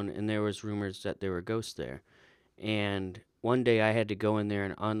old one, and there was rumors that there were ghosts there. And one day I had to go in there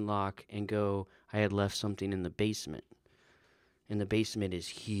and unlock and go. I had left something in the basement, and the basement is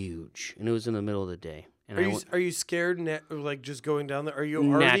huge, and it was in the middle of the day. And are you scared? Like just going down there? Are you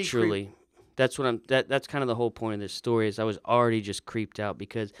already naturally? That's what that's kind of the whole point of this story is I was already just creeped out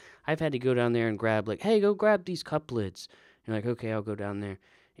because I've had to go down there and grab hey, go grab these cup lids. And like, okay, I'll go down there.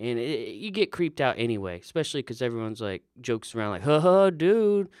 And you get creeped out anyway, especially because everyone's like jokes around like, ha,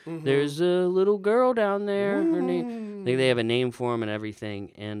 dude, there's a little girl down there. Her name, they have a name for him and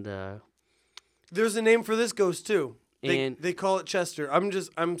everything. And there's a name for this ghost too. They call it Chester.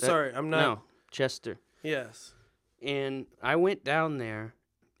 I'm sorry. I'm not. No, Chester. Yes. And I went down there.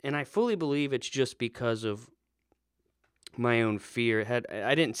 And I fully believe it's just because of my own fear.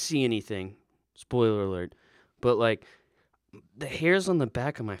 I didn't see anything, spoiler alert, but like the hairs on the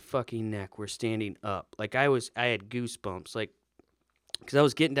back of my fucking neck were standing up. Like I had goosebumps, like because I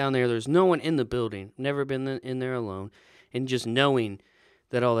was getting down there. There's no one in the building, never been in there alone, and just knowing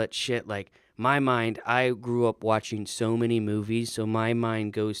that all that shit, like my mind. I grew up watching so many movies, so my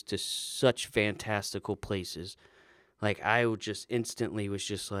mind goes to such fantastical places. Like, I would just instantly was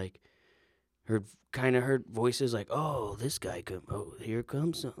just like, heard voices like, oh, this guy, here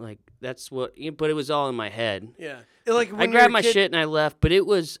comes. Like, that's what, but it was all in my head. Yeah. Like I grabbed my shit and I left, but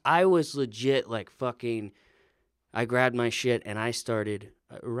I was legit like fucking, I grabbed my shit and I started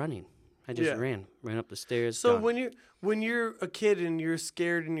running. I just ran up the stairs. So gone. when you're a kid and you're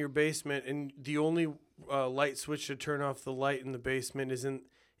scared in your basement and the only light switch to turn off the light in the basement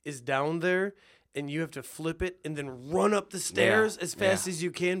is down there, and you have to flip it and then run up the stairs as fast as you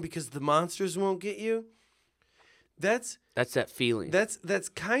can because the monsters won't get you. That's that feeling. That's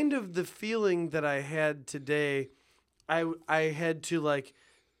kind of the feeling that I had today. I had to like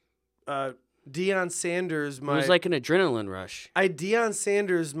Deion Sanders. It was like an adrenaline rush. Deion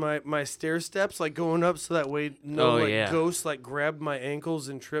Sanders my stair steps like going up so that way ghosts like grabbed my ankles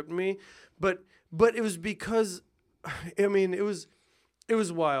and tripped me. But it was because I mean it was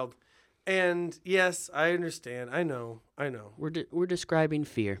wild. And yes, I understand. I know. We're describing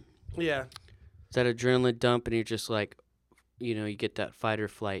fear. Yeah. It's that adrenaline dump, and you're just like, you get that fight or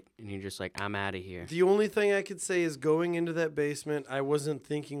flight, and you're just like, I'm out of here. The only thing I could say is going into that basement, I wasn't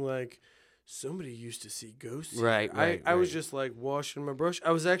thinking like somebody used to see ghosts. Right, here. right, I was right. just like washing my brush.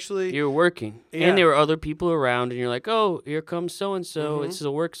 I was actually. You were working, Yeah. and there were other people around, and you're like, "Oh, here comes so and so. Mhm. It's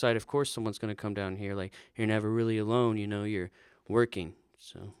a work site. Of course, someone's gonna come down here. Like, you're never really alone. You know, you're working."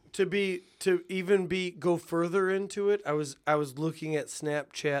 So To go further into it, I was looking at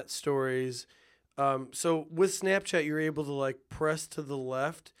Snapchat stories. So with Snapchat, you're able to like press to the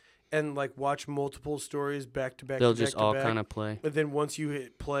left and like watch multiple stories back to back. they'll to just back to all back. kind of play. And then once you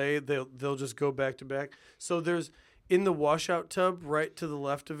hit play, they'll just go back to back. So there's in the washout tub right to the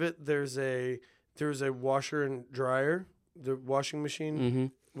left of it. There's a washer and dryer, the washing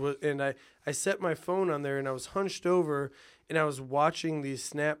machine. Mm-hmm. And I set my phone on there and I was hunched over and I was watching these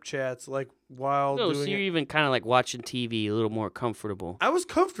Snapchats like while Oh, so doing you're it. even kind of like watching TV, a little more comfortable. I was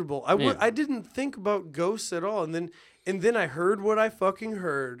comfortable. Yeah. I didn't think about ghosts at all. And then I heard what I fucking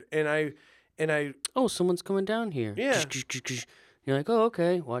heard and I Oh, someone's coming down here. Yeah. You're like, oh,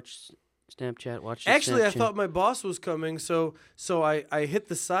 okay. Watch Snapchat. Watch. The actually I Snapchat. thought my boss was coming, so I hit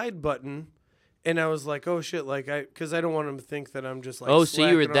the side button. And I was like, oh shit, like because I don't want him to think that I'm just like. Oh, so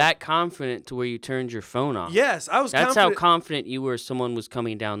you were slacking off. that confident to where you turned your phone off? Yes, I was. That's confident. how confident you were. Someone was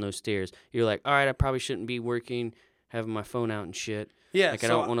coming down those stairs. You're like, all right, I probably shouldn't be working, having my phone out and shit. Yeah, Like I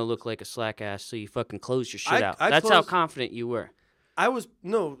so don't want to look like a slack ass. So you fucking close your shit I- out. I That's how closed- confident you were.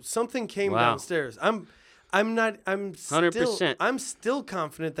 Something came Wow. downstairs. I'm 100%. I'm still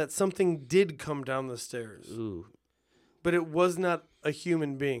confident that something did come down the stairs, Ooh, but it was not a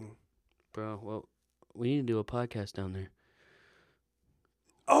human being. bro. Well, we need to do a podcast down there.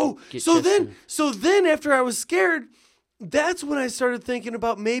 Oh, Get so Chester. then after I was scared, that's when I started thinking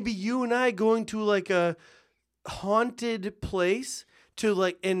about maybe you and I going to like a haunted place to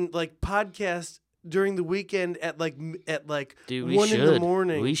like podcast during the weekend at like Dude, we 1 should. in the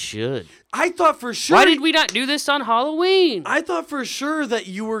morning. We should. I thought for sure. Why did we not do this on Halloween? I thought for sure that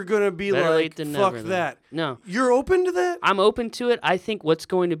you were gonna be Better like, late than fuck never, then. that. No. You're open to that? I'm open to it. I think what's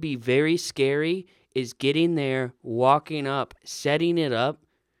going to be very scary is getting there, walking up, setting it up,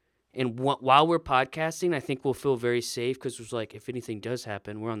 and while we're podcasting, I think we'll feel very safe because it's like if anything does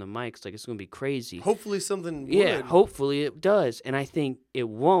happen, we're on the mics. Like it's going to be crazy. Hopefully something would. Yeah, hopefully it does, and I think it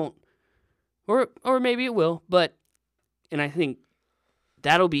won't, or maybe it will. And I think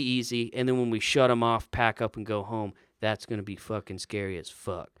that'll be easy. And then when we shut them off, pack up, and go home, that's going to be fucking scary as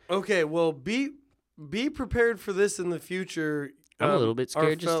fuck. Okay, well, be prepared for this in the future. I'm a little bit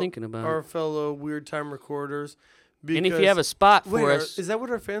scared just thinking about our it. fellow Weird Time Recorders. And if you have a spot for Wait, us, is that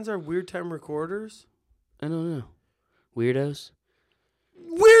what our fans are? Weird Time Recorders? I don't know, weirdos.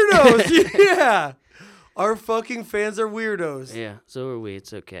 Weirdos, yeah. Our fucking fans are weirdos. Yeah, so are we.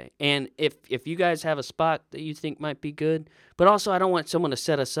 It's okay. And if you guys have a spot that you think might be good, but also I don't want someone to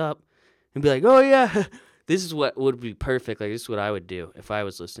set us up and be like, oh yeah, this is what would be perfect. Like this is what I would do if I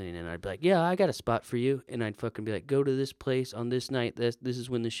was listening, and I'd be like, yeah, I got a spot for you, and I'd fucking be like, go to this place on this night. This is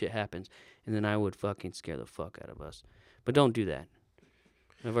when this shit happens, and then I would fucking scare the fuck out of us. But don't do that.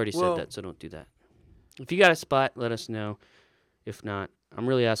 I've already said that, so don't do that. If you got a spot, let us know. If not, I'm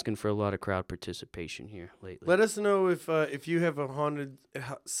really asking for a lot of crowd participation here lately. Let us know if you have a haunted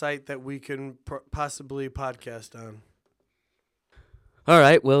site that we can possibly podcast on. All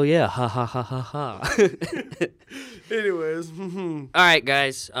right, well, yeah, ha ha ha ha ha. Anyways, All right,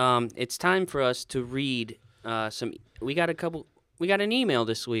 guys, it's time for us to read some. We got an email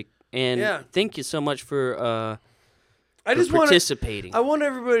this week, and Yeah. thank you so much for I just want participating. I want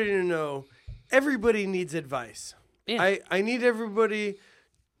everybody to know everybody needs advice. Yeah. I need everybody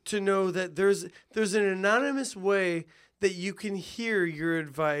to know that there's an anonymous way that you can hear your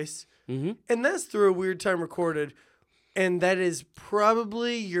advice, Mm-hmm. and that's through a Weird Time Recorded, and that is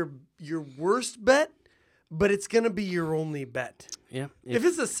probably your worst bet, but it's gonna be your only bet. Yeah. If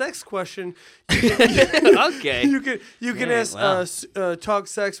it's a sex question, Okay. you can Yeah, ask wow. Talk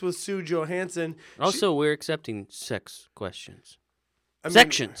Sex with Sue Johansson. Also, we're accepting sex questions. I mean,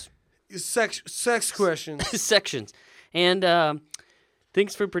 Sections. sex questions. Sections. And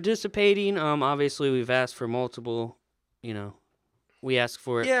thanks for participating. Obviously, we've asked for multiple, we ask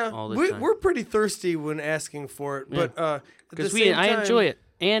for it all the time. We're pretty thirsty when asking for it, but Because I enjoy it.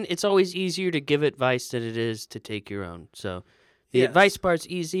 And it's always easier to give advice than it is to take your own. So the Yes. advice part's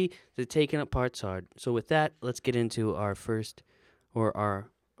easy, the taking it part's hard. So with that, let's get into our first, or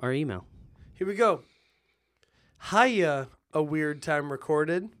our email. Here we go. Hiya, a Weird Time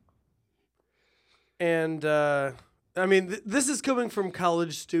Recorded. And, this is coming from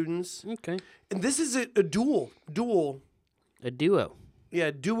college students. Okay. And this is a duo. A duo.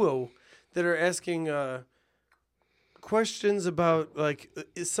 Yeah, duo that are asking questions about, like,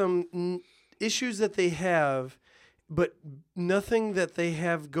 some issues that they have, but nothing that they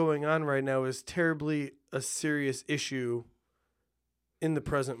have going on right now is terribly a serious issue in the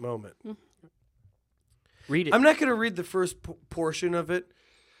present moment. Read it. I'm not going to read the first portion of it.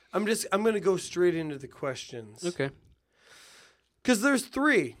 I'm going to go straight into the questions. Okay. Because there's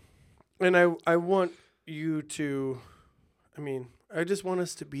 3. And I want you to, I just want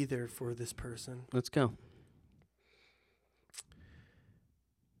us to be there for this person. Let's go.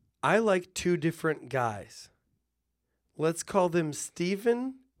 I like 2 different guys. Let's call them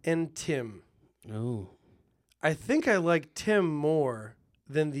Steven and Tim. Oh. I think I like Tim more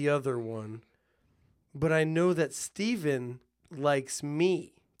than the other one, but I know that Steven likes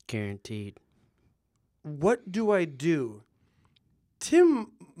me. Guaranteed. What do I do?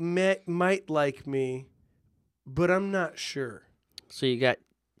 Tim might like me, but I'm not sure. So you got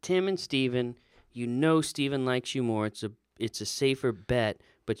Tim and Steven. You know Steven likes you more. It's a safer bet,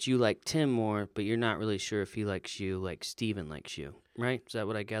 but you like Tim more, but you're not really sure if he likes you like Steven likes you. Right? Is that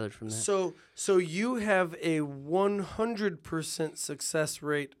what I gathered from that? So you have a 100% success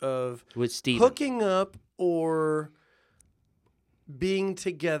rate of With Steven. hooking up or being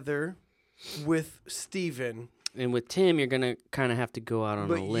together with Steven. And with Tim, you're going to kind of have to go out on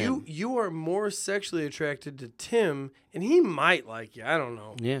a limb. But you are more sexually attracted to Tim, and he might like you. I don't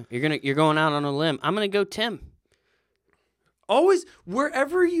know. Yeah, you're going out on a limb. I'm going to go Tim. Always,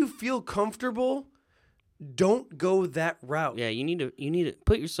 wherever you feel comfortable, don't go that route. Yeah, you need to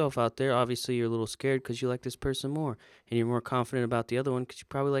put yourself out there. Obviously, you're a little scared because you like this person more, and you're more confident about the other one because you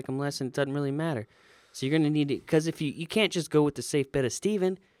probably like him less, and it doesn't really matter. So you're going to need to, because if you can't just go with the safe bet of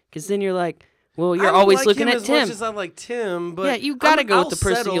Steven, because then you're like, well, you're always like looking him at as Tim. much as I like Tim, but yeah, you got to go with the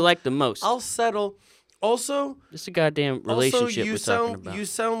person settle. you like the most. I'll settle. Also, it's a goddamn relationship we're talking about. You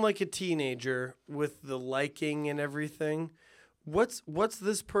sound like a teenager with the liking and everything. What's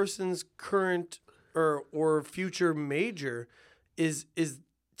this person's current or future major? Is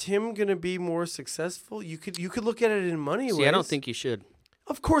Tim gonna be more successful? You could look at it in money ways. See, I don't think you should.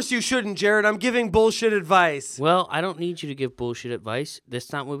 Of course you shouldn't, Jarrod. I'm giving bullshit advice. Well, I don't need you to give bullshit advice.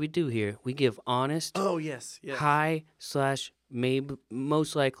 That's not what we do here. We give honest, Oh yes. high/maybe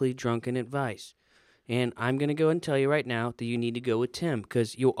most likely drunken advice. And I'm going to go and tell you right now that you need to go with Tim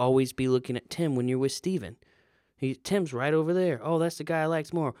because you'll always be looking at Tim when you're with Steven. Tim's right over there. Oh, that's the guy I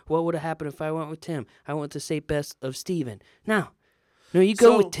likes more. What would have happened if I went with Tim? I went to say best of Steven. No, you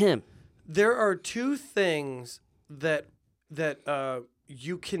go with Tim. There are 2 things that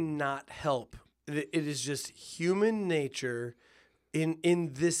you cannot help. It is just human nature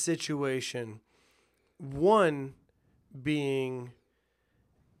in this situation. One being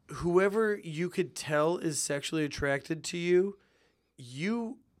whoever you could tell is sexually attracted to you,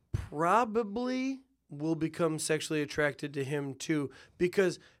 you probably will become sexually attracted to him too,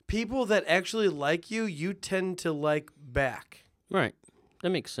 because people that actually like you tend to like back. Right. That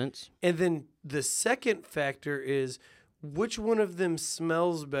makes sense. And then the second factor is which one of them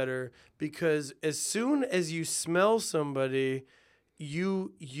smells better, because as soon as you smell somebody,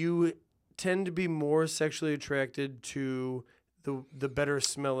 you tend to be more sexually attracted to the better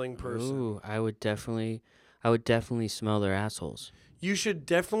smelling person. Ooh, I would definitely smell their assholes. You should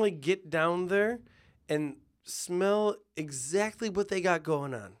definitely get down there and smell exactly what they got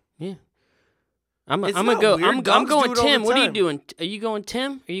going on. Yeah. I'm It's gonna not go. weird. I'm Dogs going do it all Tim. the What are you time. doing? Are you going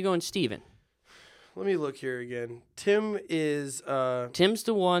Tim? Or are you going Steven? Let me look here again. Tim is Tim's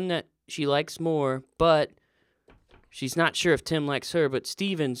the one that she likes more, but she's not sure if Tim likes her. But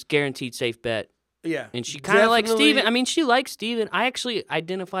Steven's guaranteed safe bet. yeah. And she kind of likes Definitely- Steven. I mean, she likes Steven. I actually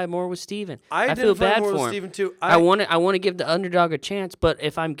identify more with Steven. I feel identify bad more for with him. Steven too. I want to give the underdog a chance, but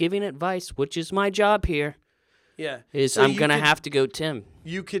if I'm giving advice, which is my job here, Yeah. is So I'm you going to could- have to go Tim.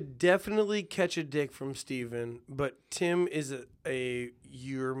 You could definitely catch a dick from Steven, but Tim is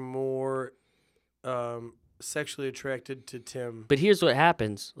you're more sexually attracted to Tim. But here's what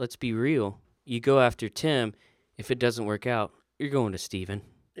happens. Let's be real. You go after Tim. If it doesn't work out, you're going to Steven.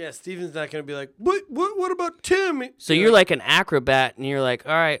 Yeah, Steven's not going to be like, what about Tim? So you're like an acrobat, and you're like,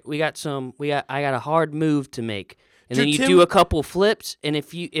 all right, I got a hard move to make. And then you Tim- do a couple flips, and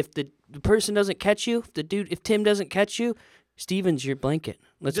if the person doesn't catch you, if Tim doesn't catch you, Steven's your blanket.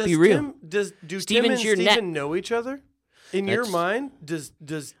 Let's be real. Do Steven's Tim and your net. Steven know each other? In your That's- mind,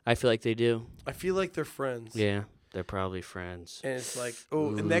 does I feel like they do. I feel like they're friends. Yeah, they're probably friends. And it's like,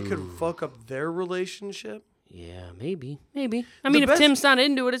 and that could fuck up their relationship. Yeah, maybe. I mean, if best- Tim's not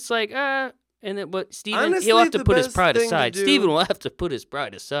into it, it's like, and then, but Steven, Honestly, he'll have to the put his best pride thing to aside. do- Steven will have to put his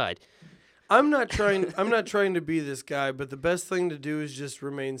pride aside. I'm not trying to be this guy, but the best thing to do is just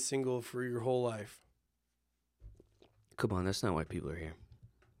remain single for your whole life. Come on, that's not why people are here.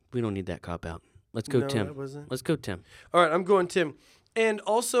 We don't need that cop out. Let's go, No, Tim. that wasn't. Let's go, Tim. All right, I'm going Tim. And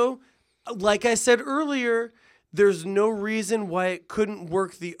also, like I said earlier, there's no reason why it couldn't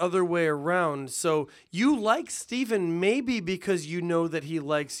work the other way around. So you like Steven maybe because you know that he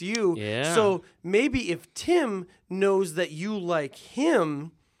likes you. Yeah. So maybe if Tim knows that you like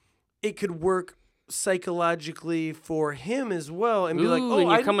him, it could work psychologically for him as well and be like, Ooh, oh,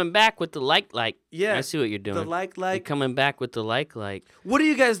 and you're coming back with the like. Yeah. I see what you're doing. The like. You're coming back with the like. What are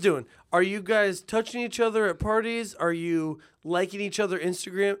you guys doing? Are you guys touching each other at parties? Are you liking each other's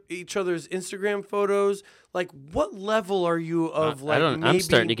Instagram photos? Like, what level are you of like? I'm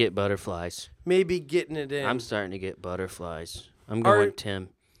starting to get butterflies. Maybe getting it in. I'm starting to get butterflies. I'm going Tim.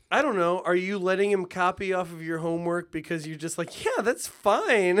 I don't know. Are you letting him copy off of your homework because you're just like, yeah, that's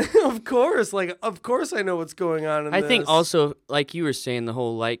fine. Of course. Like, of course I know what's going on in this. I think also, like you were saying, the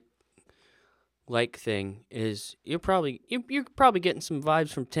whole like thing is you're probably getting some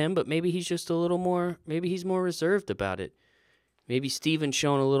vibes from Tim, but maybe he's just a little more. Maybe he's more reserved about it. Maybe Steven's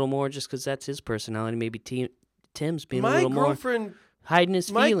showing a little more just because that's his personality. Maybe Tim's being a little more hiding his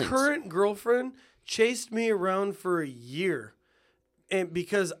feelings. My current girlfriend chased me around for a year. And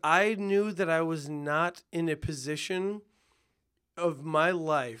because I knew that I was not in a position of my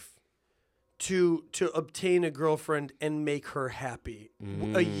life to obtain a girlfriend and make her happy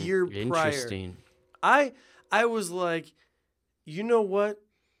a year prior. Interesting. I was like, you know what?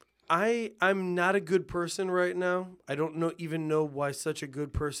 I'm not a good person right now. I don't even know why such a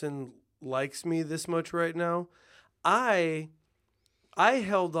good person likes me this much right now. I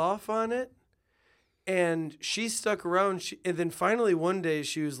held off on it. And she stuck around, and then finally one day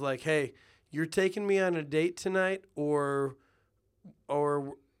she was like, hey, you're taking me on a date tonight or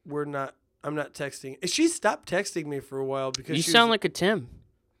we're not, I'm not texting. And she stopped texting me for a while because you sound like a Tim.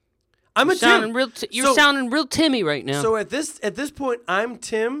 You're sounding real Timmy right now. So at this point, I'm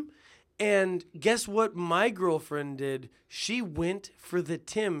Tim, and guess what my girlfriend did? She went for the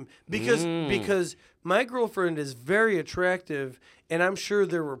Tim because my girlfriend is very attractive, and I'm sure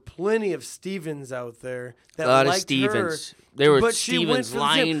there were plenty of Stevens out there that liked her. A lot of Stevens. There were Stevens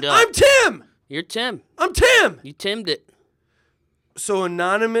lined up. I'm Tim! You're Tim. I'm Tim! You Tim'd it. So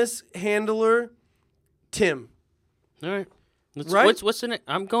anonymous handler, Tim. All right. Right? What's the next?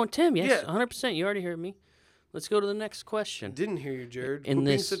 I'm going Tim, yes. Yeah. 100%. You already heard me. Let's go to the next question. Didn't hear you, Jarrod. You're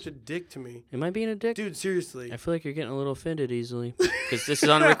being such a dick to me. Am I being a dick? Dude, seriously. I feel like you're getting a little offended easily. Because this is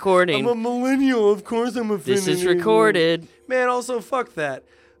on recording. I'm a millennial. Of course I'm offended. This is recorded. Man, also, fuck that.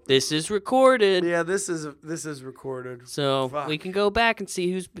 This is recorded. Yeah, this is recorded. So we can go back and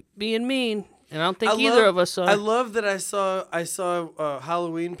see who's being mean. And I don't think either of us are. I love that I saw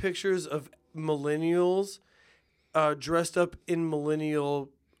Halloween pictures of millennials dressed up in millennial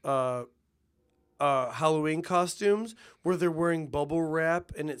Halloween costumes where they're wearing bubble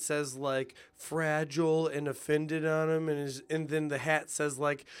wrap and it says like fragile and offended on them, and then the hat says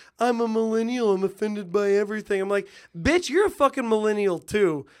like, I'm a millennial, I'm offended by everything. I'm like, bitch, you're a fucking millennial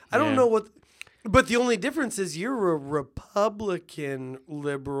too. I don't know what, but the only difference is you're a Republican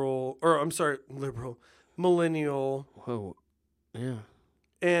liberal millennial. Whoa, yeah.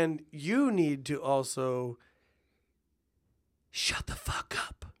 And you need to also shut the fuck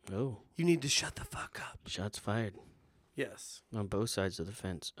up. Oh. You need to shut the fuck up. Shots fired. Yes. On both sides of the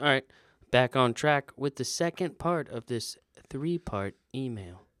fence. All right. Back on track with the second part of this 3-part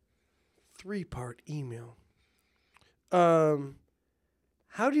email. 3-part email.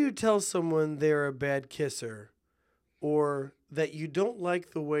 How do you tell someone they're a bad kisser or that you don't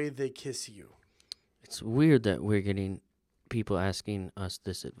like the way they kiss you? It's weird that we're getting people asking us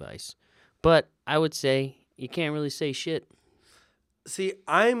this advice. But I would say you can't really say shit. See,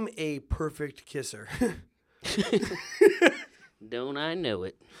 I'm a perfect kisser. Don't I know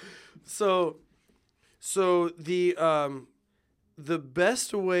it? So the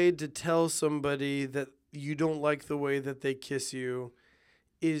best way to tell somebody that you don't like the way that they kiss you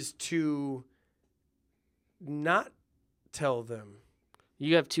is to not tell them.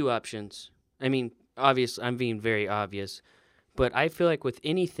 You have two options. I mean, obviously, I'm being very obvious, but I feel like with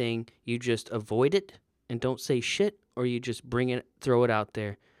anything, you just avoid it and don't say shit, or you just throw it out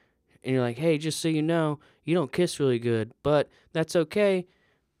there. And you're like, hey, just so you know, you don't kiss really good, but that's okay.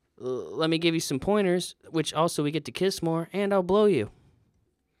 Let me give you some pointers, which also we get to kiss more, and I'll blow you.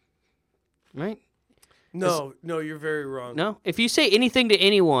 Right? No, you're very wrong. No? If you say anything to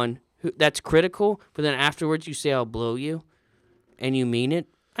anyone that's critical, but then afterwards you say, I'll blow you, and you mean it,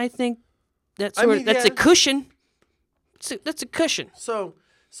 I think that's a cushion. That's a cushion. So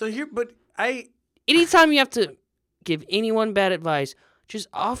here, but anytime you have to give anyone bad advice, just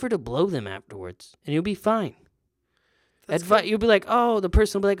offer to blow them afterwards, and you'll be fine. Advice. You'll be like, oh, the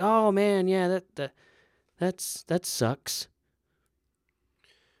person will be like, oh man, yeah, that sucks.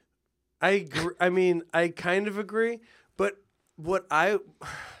 I agree. I mean, I kind of agree, but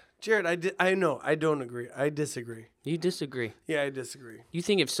Jarrod, I know I don't agree. I disagree. You disagree. Yeah, I disagree. You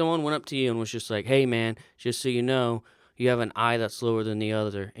think if someone went up to you and was just like, hey man, just so you know, you have an eye that's lower than the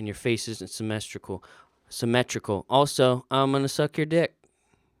other, and your face isn't symmetrical. Also, I'm gonna suck your dick.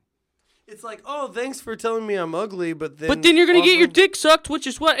 It's like, oh, thanks for telling me I'm ugly, but then you're gonna get your dick sucked, which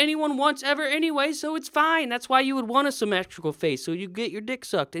is what anyone wants ever anyway. So it's fine. That's why you would want a symmetrical face, so you get your dick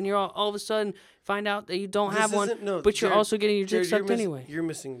sucked, and you're all of a sudden find out that you don't have one, but you're also getting your dick sucked anyway. You're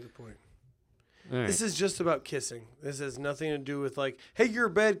missing the point. Right. This is just about kissing. This has nothing to do with like, hey, you're a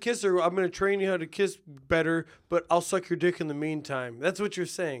bad kisser. I'm gonna train you how to kiss better, but I'll suck your dick in the meantime. That's what you're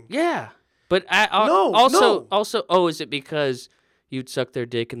saying. Yeah, but oh, is it because you'd suck their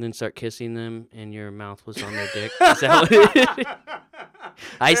dick and then start kissing them, and your mouth was on their dick? Is that what it is?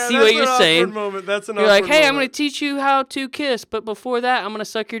 I see what you're saying. That's an You're like, hey, moment. I'm going to teach you how to kiss, but before that, I'm going to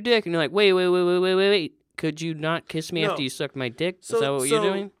suck your dick. And you're like, wait. Could you not kiss me after you sucked my dick? Is that what you're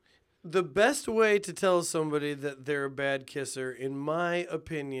doing? The best way to tell somebody that they're a bad kisser, in my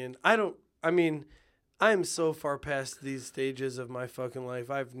opinion, I'm so far past these stages of my fucking life.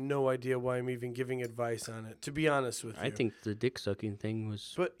 I have no idea why I'm even giving advice on it, to be honest with you. I think the dick sucking thing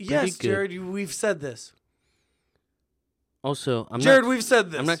was But yes, good. Jarrod, we've said this. Also, we've said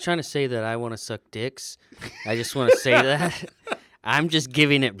this. I'm not trying to say that I want to suck dicks. I just want to say that. I'm just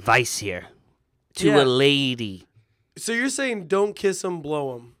giving advice here to a lady. So you're saying don't kiss them,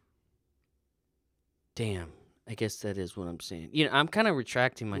 blow them. Damn. I guess that is what I'm saying. You know, I'm kind of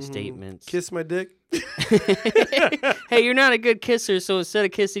retracting my statements. Kiss my dick? Hey, you're not a good kisser, so instead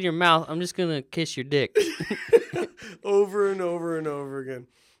of kissing your mouth, I'm just going to kiss your dick. Over and over and over again.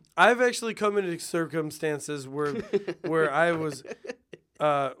 I've actually come into circumstances where I was...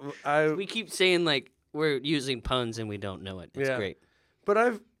 We keep saying, like, we're using puns and we don't know it. It's great.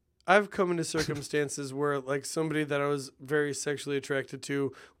 But I've come into circumstances where, like, somebody that I was very sexually attracted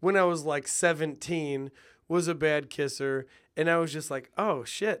to when I was, like, 17... was a bad kisser, and I was just like, oh,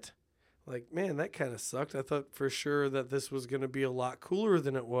 shit. Like, man, that kind of sucked. I thought for sure that this was going to be a lot cooler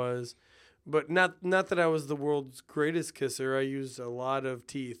than it was, but not that I was the world's greatest kisser. I used a lot of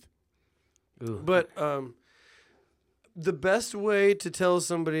teeth. Ooh. But the best way to tell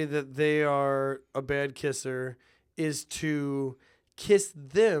somebody that they are a bad kisser is to kiss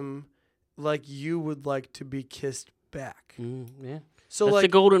them like you would like to be kissed back. Yeah. So that's the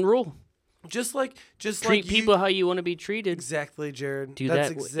golden rule. Just like treat people how you want to be treated. Exactly, Jarrod. Do That's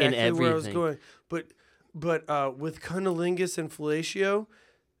that exactly in everything. where I was going. But with cunnilingus and fellatio,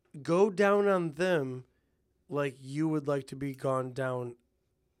 go down on them like you would like to be gone down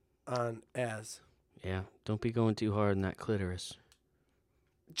on as. Yeah, don't be going too hard on that clitoris.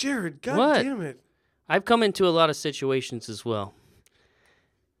 Jarrod, God damn it. I've come into a lot of situations as well.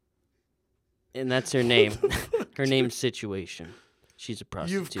 And that's her name. Her name's Situation. She's a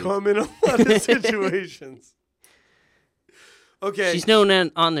prostitute. You've come in a lot of situations. Okay. She's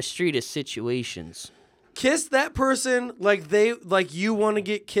known on the street as Situations. Kiss that person like you want to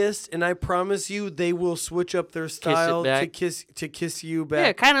get kissed, and I promise you they will switch up their style to kiss you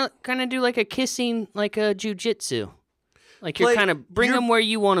back. Yeah, kind of do like a kissing, like a jujitsu. Like you're kind of bring them where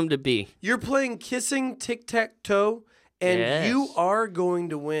you want them to be. You're playing kissing tic-tac-toe, and you are going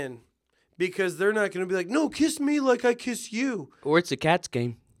to win. Because they're not going to be like, no, kiss me like I kiss you. Or it's a cat's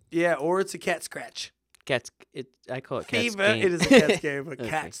game. Yeah, or it's a cat scratch. I call it cat's fever. game. It is a cat's game, a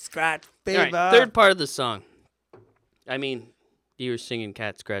cat scratch fever. All right, third part of the song. I mean, you were singing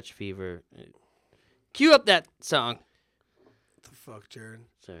Cat Scratch Fever. Cue up that song. What the fuck, Jarrod?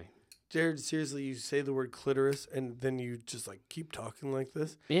 Sorry. Jarrod, seriously, you say the word clitoris, and then you just like keep talking like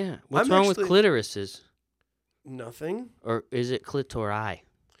this? Yeah. What's wrong with clitorises? Nothing. Or is it clitori?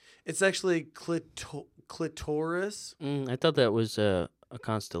 It's actually clitoris. I thought that was a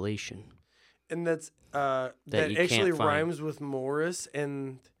constellation. And that actually rhymes with Morris,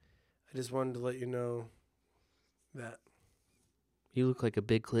 and I just wanted to let you know that. You look like a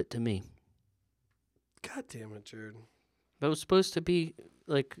big clit to me. God damn it, Jarrod. That was supposed to be,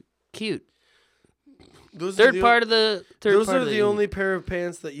 like, cute. Those are the only pair of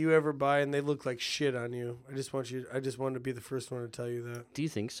pants that you ever buy, and they look like shit on you. I just wanted to be the first one to tell you that. Do you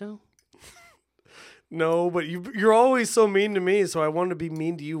think so? No, but you're always so mean to me, so I wanted to be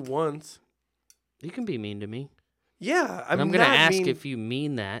mean to you once. You can be mean to me. Yeah, I'm going to ask if you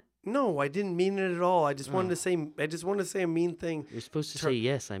mean that. No, I didn't mean it at all. I just wanted to say a mean thing. You're supposed to say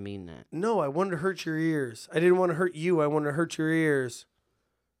yes, I mean that. No, I wanted to hurt your ears. I didn't want to hurt you. I wanted to hurt your ears.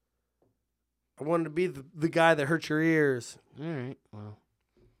 I wanted to be the guy that hurt your ears. All right. Well,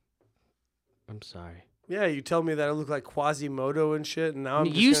 I'm sorry. Yeah, you tell me that I look like Quasimodo and shit, and now I'm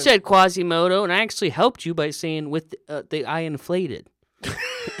You said Quasimodo, and I actually helped you by saying with the eye inflated.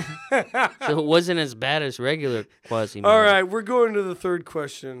 So it wasn't as bad as regular Quasimodo. All right, we're going to the third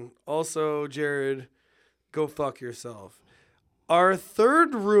question. Also, Jarrod, go fuck yourself. Our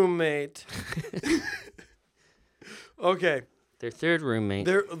third roommate. Okay. Their third roommate.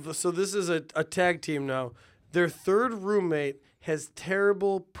 So this is a tag team now. Their third roommate has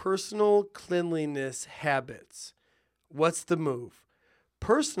terrible personal cleanliness habits. What's the move?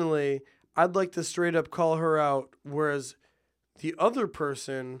 Personally, I'd like to straight up call her out, whereas the other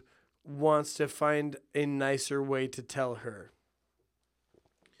person wants to find a nicer way to tell her.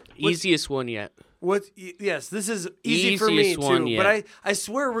 Easiest one yet. Yes, this is easy for me too. Yet. But I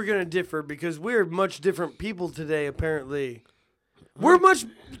swear we're gonna differ because we're much different people today. Apparently, we're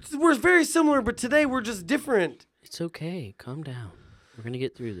very similar, but today we're just different. It's okay. Calm down. We're gonna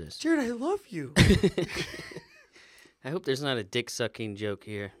get through this. Jarrod, I love you. I hope there's not a dick sucking joke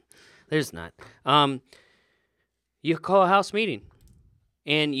here. There's not. You call a house meeting.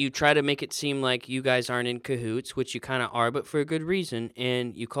 And you try to make it seem like you guys aren't in cahoots, which you kind of are, but for a good reason.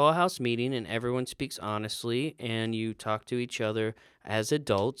 And you call a house meeting, and everyone speaks honestly, and you talk to each other as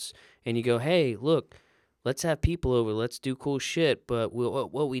adults, and you go, hey, look, let's have people over. Let's do cool shit, but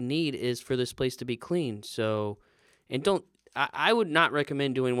what we need is for this place to be clean. So, and I would not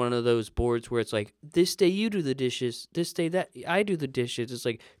recommend doing one of those boards where it's like, this day you do the dishes, this day that I do the dishes. It's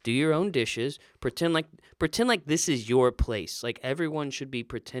like, do your own dishes, pretend like this is your place. Like, everyone should be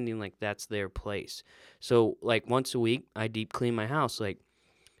pretending like that's their place. So, like, once a week, I deep clean my house. Like,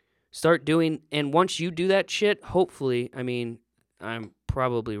 start doing, and once you do that shit, hopefully, I mean, I'm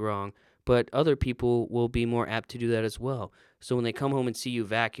probably wrong, but other people will be more apt to do that as well. So when they come home and see you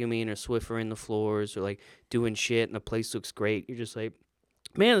vacuuming or Swiffering the floors or, like, doing shit and the place looks great, you're just like,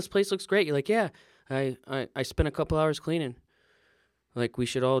 man, this place looks great. You're like, yeah, I spent a couple hours cleaning. Like, we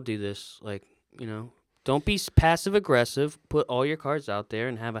should all do this. Like, you know, don't be passive-aggressive. Put all your cards out there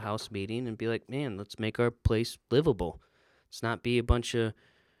and have a house meeting and be like, man, let's make our place livable. Let's not be a bunch of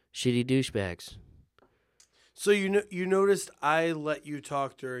shitty douchebags. So you noticed I let you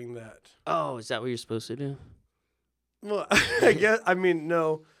talk during that. Oh, is that what you're supposed to do? Well, I guess, I mean,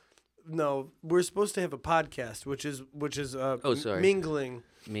 no, we're supposed to have a podcast, which is mingling.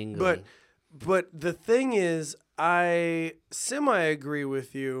 But the thing is, I semi-agree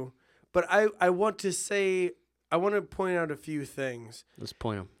with you, but I want to point out a few things. Let's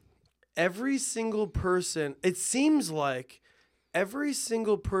point them. Every single person, it seems like every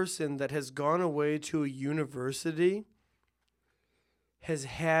single person that has gone away to a university has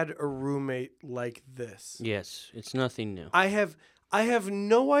had a roommate like this. Yes, it's nothing new. I have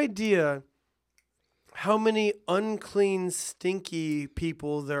no idea how many unclean, stinky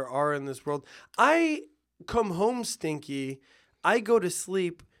people there are in this world. I come home stinky. I go to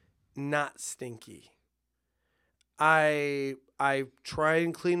sleep not stinky. I try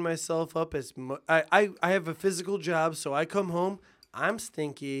and clean myself up as much. I have a physical job, so I come home, I'm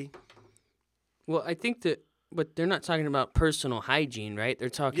stinky. Well, I think that, but they're not talking about personal hygiene, right? They're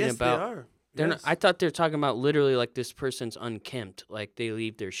talking about. They are. They're not. I thought they were talking about literally like this person's unkempt, like they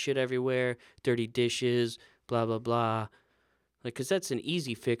leave their shit everywhere, dirty dishes, blah blah blah. Like, cause that's an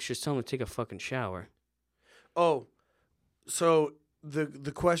easy fix. Just tell them to take a fucking shower. Oh, so the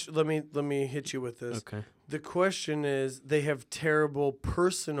question. Let me hit you with this. Okay. The question is, they have terrible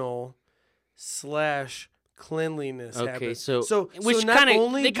personal / cleanliness habits. So which not kind of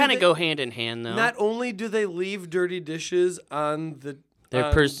only they kind of go hand in hand though. Not only do they leave dirty dishes on the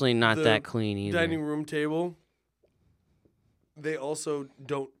they're personally not that clean either. Dining room table, they also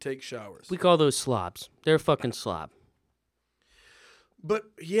don't take showers. We call those slobs. They're a fucking slob. But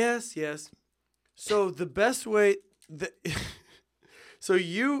yes. So the best way so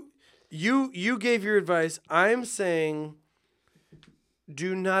you gave your advice. I'm saying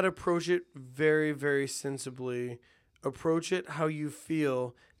do not approach it very, very sensibly. Approach it how you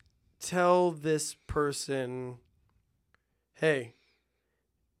feel. Tell this person, hey,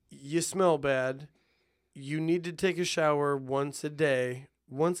 you smell bad. You need to take a shower once a day,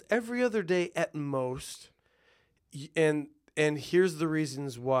 once every other day at most. And here's the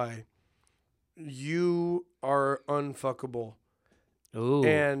reasons why. You are unfuckable. Ooh.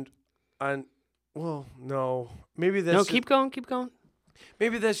 Well, no. Maybe that's keep going.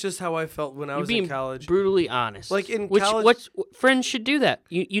 Maybe that's just how I felt when I was in college. Brutally honest. Like in college, friends should do that.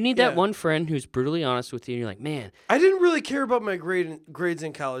 You need that one friend who's brutally honest with you, and you're like, man. I didn't really care about my grades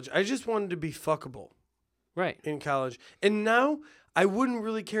in college. I just wanted to be fuckable. Right. In college. And now I wouldn't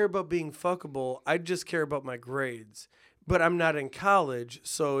really care about being fuckable. I'd just care about my grades. But I'm not in college,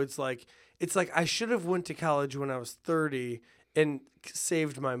 so it's like I should have went to college when I was 30 and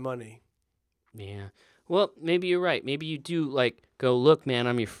saved my money. Yeah. Well, maybe you're right. Maybe you do like go, look, man,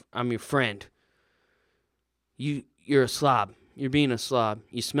 I'm your friend. You're a slob. You're being a slob.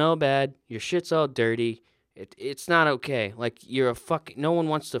 You smell bad. Your shit's all dirty. It's not okay. Like you're a fuck. No one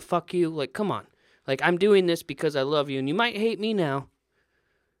wants to fuck you. Like come on. Like I'm doing this because I love you, and you might hate me now,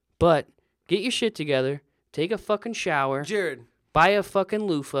 but get your shit together. Take a fucking shower. Jarrod, Buy a fucking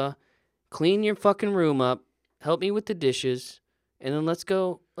loofah. Clean your fucking room up. Help me with the dishes, and then let's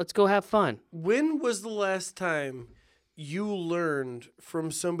go have fun. when was the last time you learned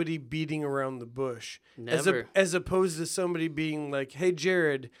from somebody beating around the bush? Never. As opposed to somebody being like, hey,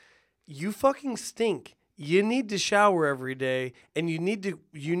 Jarrod, you fucking stink. You need to shower every day, and you need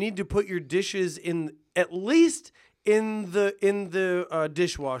to put your dishes in at least in the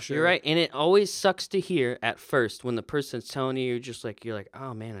dishwasher. You're right, and it always sucks to hear at first when the person's telling you. You're like,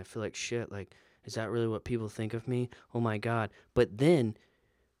 oh man, I feel like shit. Like, is that really what people think of me? Oh my god! But then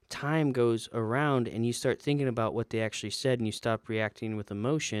time goes around, and you start thinking about what they actually said, and you stop reacting with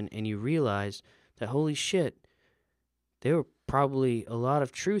emotion, and you realize that holy shit, there were probably a lot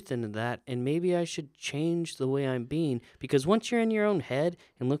of truth into that, and maybe I should change the way I'm being, because once you're in your own head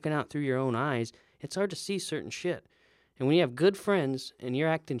and looking out through your own eyes, it's hard to see certain shit. And when you have good friends and you're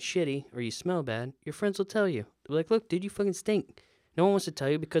acting shitty or you smell bad, your friends will tell you. They'll be like, look, dude, you fucking stink. No one wants to tell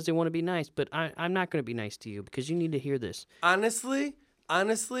you because they want to be nice, but I'm not going to be nice to you because you need to hear this. Honestly,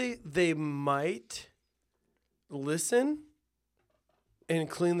 they might listen and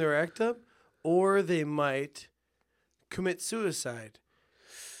clean their act up, or they might commit suicide.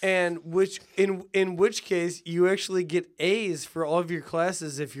 And in which case you actually get A's for all of your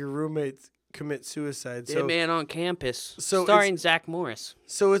classes if your roommates commit suicide. Dead Man on Campus, so starring Zach Morris.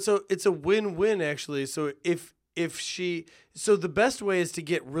 So it's a win-win actually. So if the best way is to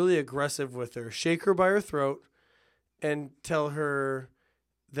get really aggressive with her, shake her by her throat, and tell her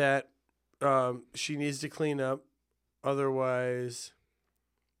that she needs to clean up, otherwise,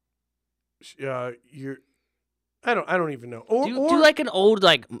 you're. I don't even know. Or do like an old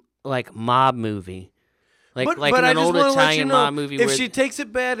like mob movie, like an old Italian mob movie. If she takes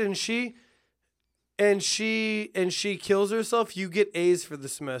it bad and she kills herself, you get A's for the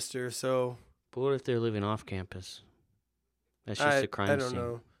semester. So. But what if they're living off campus? That's just a crime scene. I don't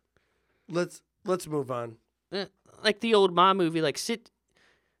know. Let's move on. Like the old mob movie, like sit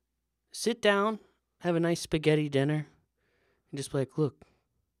down, have a nice spaghetti dinner, and just be like, look,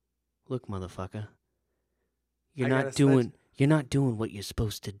 motherfucker. You're not doing what you're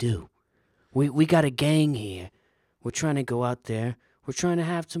supposed to do. We got a gang here. We're trying to go out there. We're trying to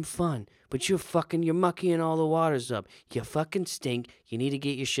have some fun. But you're mucking all the waters up. You fucking stink. You need to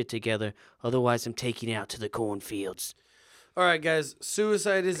get your shit together. Otherwise, I'm taking you out to the cornfields. All right, guys.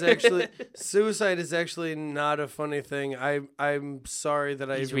 Suicide is actually not a funny thing. I'm sorry that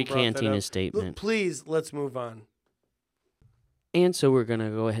He's even recanting brought that up. his statement. Look, please, let's move on. And so we're going to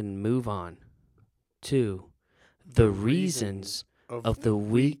go ahead and move on to the reasons of the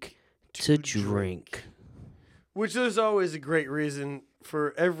week to drink. Which there's always a great reason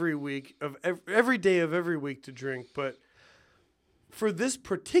for every day of every week to drink, but for this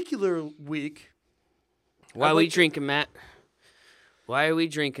particular week, why are we drinking, Matt? Why are we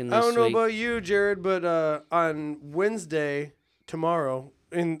drinking this week? I don't know about you, Jarrod, but on Wednesday, tomorrow,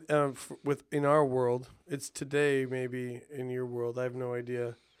 in our world, it's today maybe in your world. I have no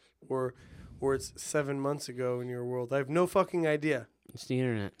idea, or it's 7 months ago in your world. I have no fucking idea. It's the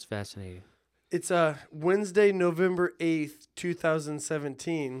internet. It's fascinating. It's Wednesday, November 8th,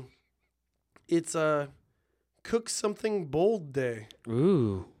 2017. It's Cook Something Bold Day.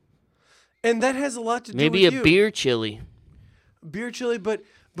 Ooh. And that has a lot to do maybe with a beer chili. Beer chili, but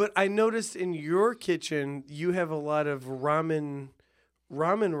I noticed in your kitchen you have a lot of ramen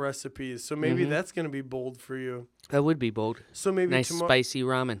recipes. So maybe that's going to be bold for you. That would be bold. So maybe nice spicy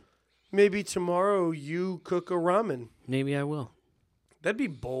ramen. Maybe tomorrow you cook a ramen. Maybe I will. That'd be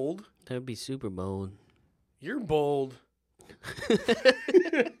bold. That would be super bold. You're bold.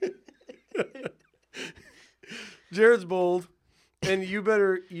 Jarrod's bold, and you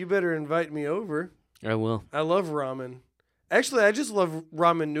better invite me over. I will. I love ramen. Actually, I just love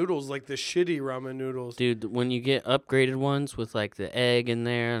ramen noodles, like the shitty ramen noodles. Dude, when you get upgraded ones with like the egg in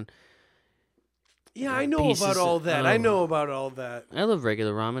there. Yeah, I know about all that. I know about all that. I love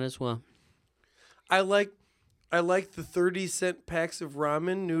regular ramen as well. I like the 30-cent packs of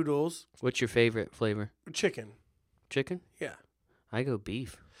ramen noodles. What's your favorite flavor? Chicken. Chicken? Yeah. I go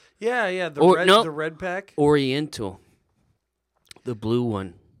beef. Yeah. The red pack. Oriental. The blue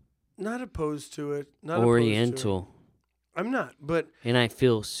one. Not opposed to it. Not Oriental. Opposed to it. I'm not, but And I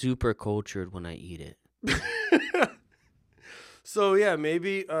feel super cultured when I eat it. so yeah,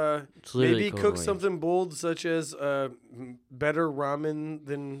 maybe maybe cook Code something bold, such as better ramen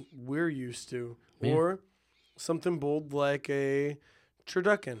than we're used to, or something bold like a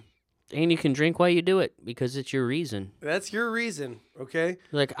turducken. And you can drink while you do it because it's your reason. That's your reason, okay?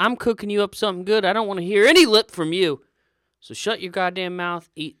 Like, I'm cooking you up something good. I don't want to hear any lip from you. So shut your goddamn mouth,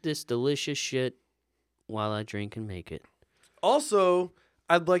 eat this delicious shit while I drink and make it. Also,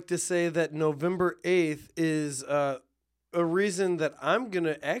 I'd like to say that November 8th is a reason that I'm going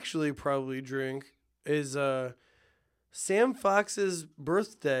to actually probably drink is Sam Fox's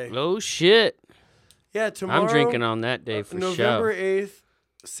birthday. Oh, shit. Yeah, tomorrow. I'm drinking on that day for November sure. 8th,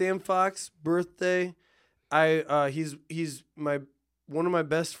 Sam Fox birthday. He's one of my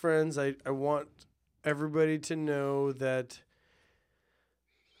best friends. I want everybody to know that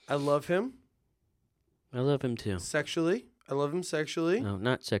I love him. I love him too. Sexually. I love him sexually. No,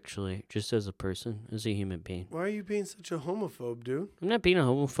 not sexually. Just as a person, as a human being. Why are you being such a homophobe, dude? I'm not being a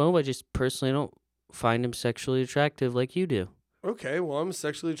homophobe. I just personally don't find him sexually attractive like you do. Okay, well, I'm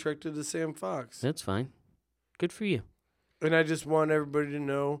sexually attracted to Sam Fox. That's fine. Good for you. And I just want everybody to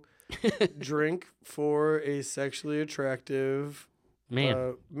know, drink for a sexually attractive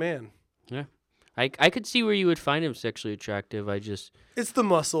Man. man. Yeah. I could see where you would find him sexually attractive. It's the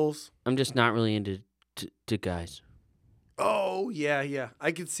muscles. I'm just not really into to guys. Oh, yeah.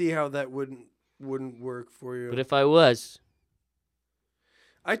 I could see how that wouldn't work for you. But if I was,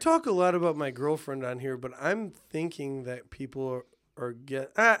 I talk a lot about my girlfriend on here, but I'm thinking that people are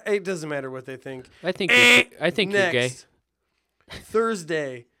it doesn't matter what they think. I think you're gay.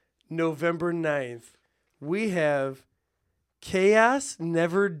 Thursday, November 9th, we have Chaos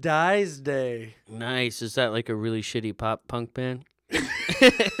Never Dies Day. Nice. Is that like a really shitty pop punk band?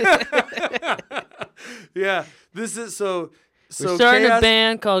 Yeah, this is so We're starting a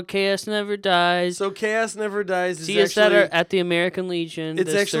band called Chaos Never Dies. So Chaos Never Dies is See us at the American Legion.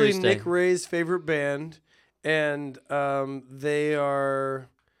 It's this actually Thursday. Nick Ray's favorite band, and they are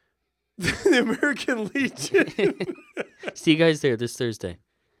the American Legion. See you guys there this Thursday.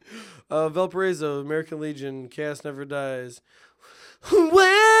 Valparaiso, American Legion, Chaos Never Dies.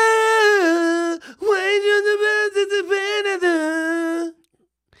 Well,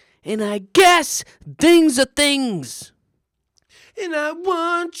 and I guess things are things. And I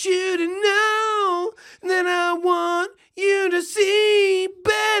want you to know that I want you to see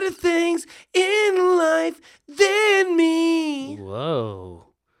better things in life than me. Whoa.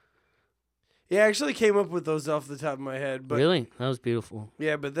 Yeah, I actually came up with those off the top of my head. But really? That was beautiful.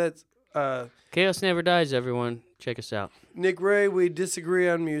 Yeah, but that's... Chaos Never Dies, everyone. Check us out. Nick Ray, we disagree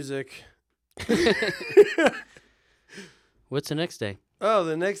on music. What's the next day? Oh,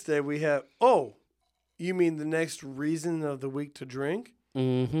 the next day we have... Oh, you mean the next reason of the week to drink?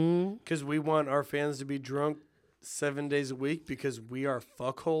 Mm-hmm. Because we want our fans to be drunk 7 days a week because we are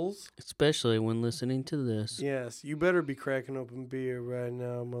fuckholes? Especially when listening to this. Yes, you better be cracking open beer right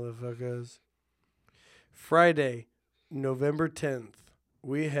now, motherfuckers. Friday, November 10th,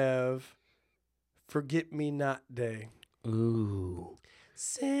 we have Forget Me Not Day. Ooh.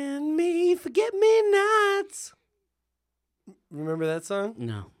 Send me forget-me-nots. Remember that song?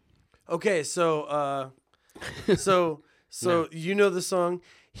 No. Okay, so No. You know the song,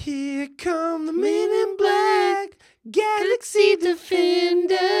 Here Come the Men in Black, Galaxy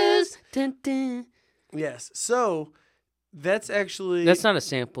Defenders. Dun, dun. Yes, so that's actually... That's not a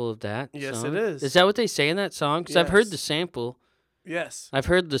sample of that Yes, song. it is. Is that what they say in that song? Because I've heard Yes. the sample. Yes. I've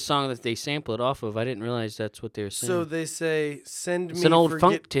heard the song that they sample it off of. I didn't realize that's what they were saying. So they say, send it's me... an old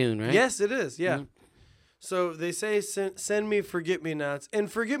funk tune, right? Yes, it is, yeah. Mhm. So they say, send me forget-me-nots.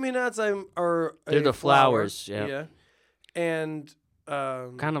 And forget-me-nots are They're a the flower. flowers, yeah. Yeah. And...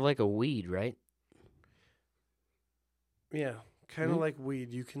 Kind of like a weed, right? Yeah, kind of Mhm. like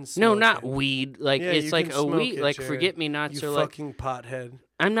weed. You can No, smoke not it. weed. Like Yeah, it's you like can a smoke weed. it, Like Jared. forget-me-nots You are like. fucking pothead.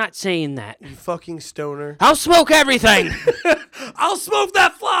 I'm not saying that. You fucking stoner. I'll smoke everything. I'll smoke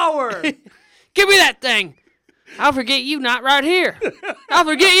that flower. Give me that thing. I'll forget you not right here. I'll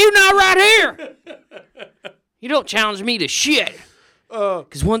forget you not right here. You don't challenge me to shit.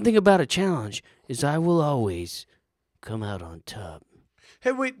 Because one thing about a challenge is I will always come out on top.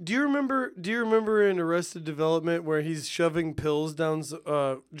 Hey, wait. Do you remember in Arrested Development where he's shoving pills down?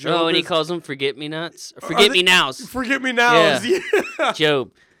 Job Oh, and he calls them forget-me-nots? Forget-me-nows. Forget-me-nows. Yeah.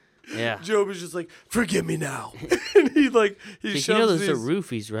 Job. Yeah. Job is just like, forget me now. And he You shoves know those these... are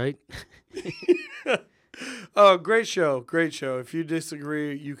roofies, right? Oh, great show. Great show. If you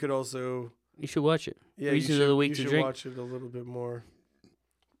disagree, you could also... You should watch it. Yeah, Reasons of the Week you to should Drink. watch it a little bit more.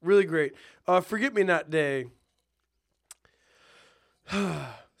 Really great. Forget Me Not Day.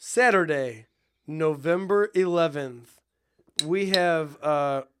 Saturday, November 11th. We have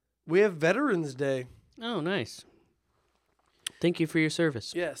Veterans Day. Oh, nice. Thank you for your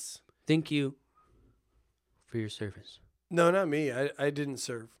service. Yes. Thank you for your service. No, not me. I didn't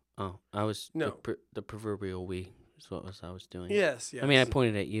serve. Oh, I was No. the proverbial we is what I was doing. Yes. I mean, I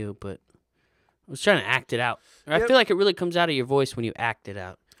pointed at you, but I was trying to act it out. Yep. I feel like it really comes out of your voice when you act it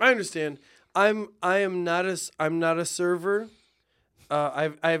out. I understand. I'm not a server.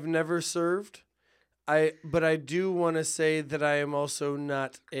 I've never served. But I do want to say that I am also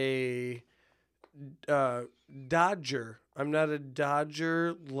not a dodger. I'm not a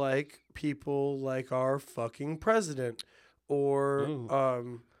dodger like people like our fucking president or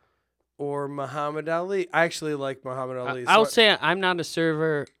Muhammad Ali. I actually like Muhammad Ali. I'll say I'm not a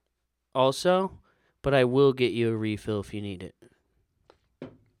server also, but I will get you a refill if you need it.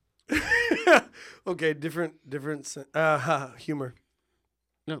 Okay, different humor.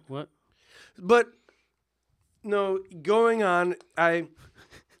 No, what? But no, going on, I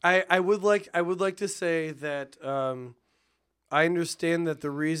would like to say that I understand that the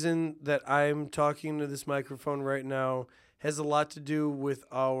reason that I'm talking to this microphone right now has a lot to do with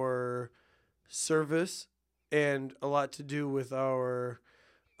our service and a lot to do with our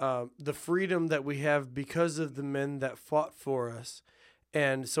the freedom that we have because of the men that fought for us.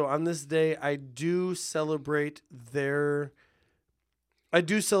 And so on this day, I do celebrate their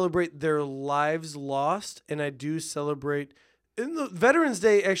lives lost, and I do celebrate. And the Veterans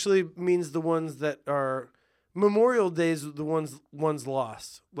Day actually means the ones that are Memorial Days, the ones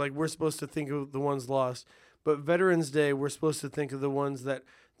lost. Like, we're supposed to think of the ones lost, but Veterans Day, we're supposed to think of the ones that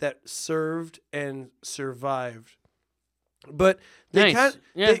served and survived. But they Nice.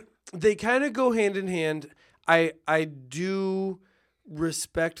 they kind of go hand in hand. I do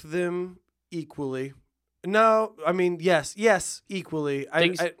respect them equally. No, I mean yes, equally.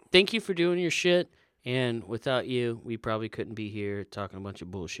 Thank you for doing your shit. And without you, we probably couldn't be here talking a bunch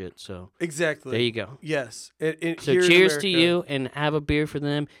of bullshit. So exactly. there you go. Yes. So here in cheers to America, you, and have a beer for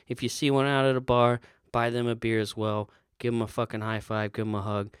them. If you see one out at a bar, buy them a beer as well. Give them a fucking high five. Give them a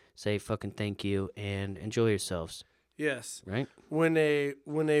hug. Say fucking thank you, and enjoy yourselves. Yes. Right? When a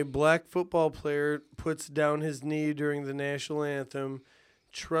black football player puts down his knee during the national anthem,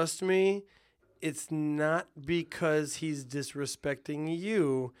 trust me, it's not because he's disrespecting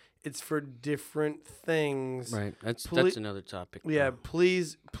you. It's for different things. Right. That's another topic. Yeah,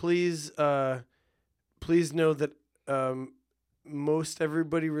 please know that most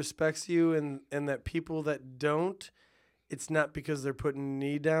everybody respects you, and that people that don't, it's not because they're putting a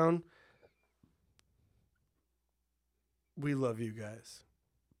knee down. We love you guys.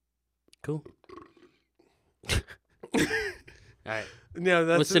 Cool. All right. No,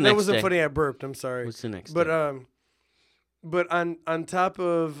 that wasn't funny. I burped. I'm sorry. What's the next? But day? But on top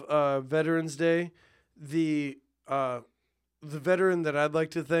of Veterans Day, the veteran that I'd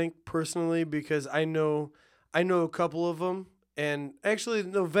like to thank personally, because I know a couple of them, and actually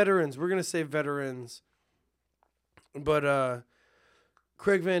no veterans. We're gonna say veterans. But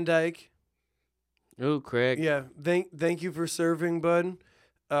Craig Van Dyke. Oh, Craig. Yeah, thank you for serving, bud.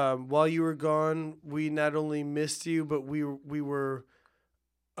 While you were gone, we not only missed you, but we were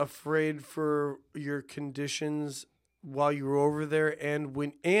afraid for your conditions while you were over there, and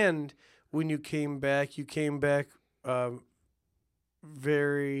when you came back,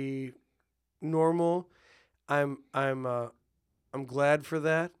 very normal. I'm glad for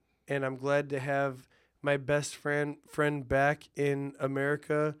that, and I'm glad to have my best friend back in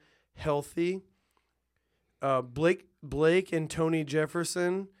America, healthy. Blake and Tony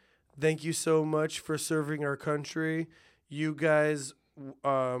Jefferson, thank you so much for serving our country. You guys,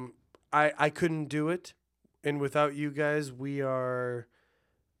 I couldn't do it, and without you guys, we're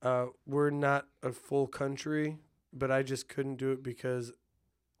not a full country. But I just couldn't do it because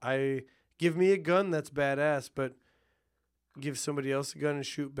give me a gun, that's badass, but give somebody else a gun and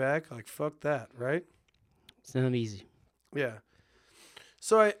shoot back, like fuck that, right? It's not easy. Yeah.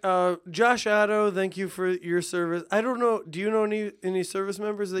 So Josh Otto, thank you for your service. I don't know. Do you know any service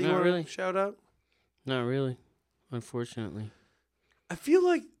members that you want to shout out? Not really, unfortunately. I feel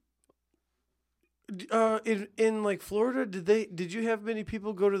like in like Florida, did you have many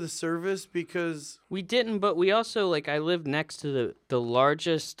people go to the service? Because we didn't, but we also, like, I lived next to the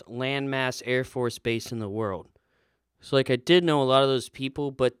largest landmass Air Force base in the world. So like I did know a lot of those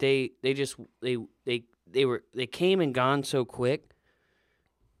people, but they came and gone so quick.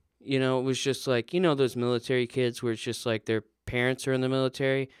 You know, it was just like, you know, those military kids where it's just like their parents are in the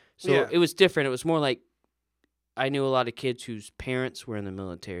military. So Yeah. it was different. It was more like I knew a lot of kids whose parents were in the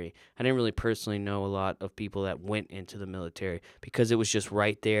military. I didn't really personally know a lot of people that went into the military because it was just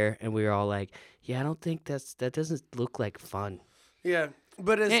right there, and we were all like, "Yeah, I don't think that doesn't look like fun." Yeah,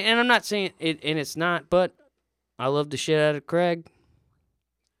 but as And I'm not saying it, and it's not, but I love the shit out of Craig.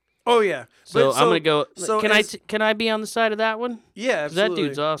 oh yeah, So but I'm gonna go. So Can as, can I be on the side of that one? yeah, 'Cause that absolutely.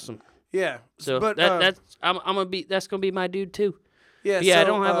 dude's awesome. Yeah, So but I'm gonna be that's gonna be my dude too. yeah. But yeah, I so,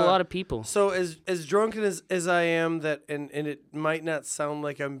 don't have a lot of people. So as drunken as I am, that and it might not sound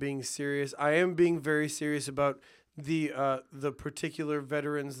like I'm being serious. I am being very serious about the particular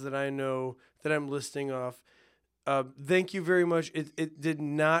veterans that I know that I'm listing off. Thank you very much. It did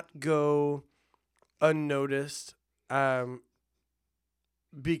not go unnoticed.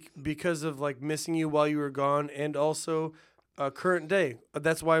 Because of like missing you while you were gone, and also current day.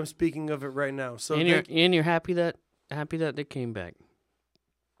 That's why I'm speaking of it right now. So And you're happy that they came back.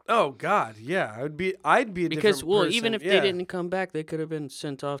 oh God, yeah, I'd be a Because different well, person. even if Yeah. they didn't come back, they could have been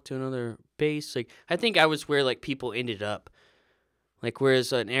sent off to another base. Like I think I was where like people ended up. Like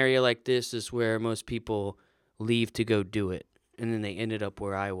whereas an area like this is where most people leave to go do it, and then they ended up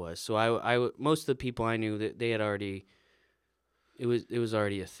where I was. So most of the people I knew that they had already. It was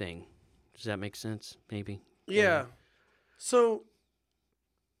already a thing. Does that make sense? Maybe. Yeah. So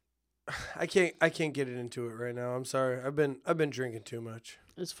I can't get it into it right now. I'm sorry. I've been drinking too much.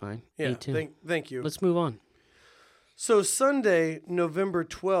 That's fine. Yeah. Me too. Thank you. Let's move on. So Sunday, November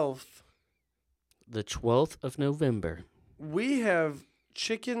 12th, The 12th of November. we have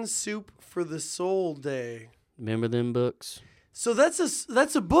Chicken Soup for the Soul Day. Remember them books? So that's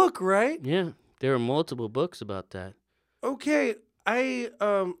a book, right? Yeah. There are multiple books about that. Okay.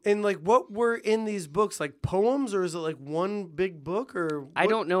 And like what were in these books, like poems, or is it like one big book, or I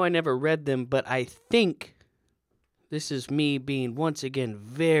don't know. I never read them, but I think this is me being once again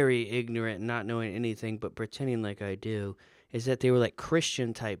very ignorant and not knowing anything but pretending like I do, is that they were like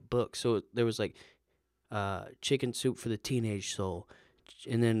Christian type books. So there was like Chicken Soup for the Teenage Soul,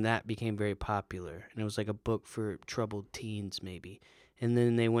 and then that became very popular. And it was like a book for troubled teens maybe. And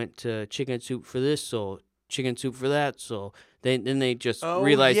then they went to Chicken Soup for this soul, Chicken Soup for that soul. Then they just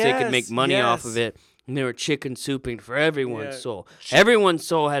realized they could make money off of it. And they were chicken souping for everyone's soul. Everyone's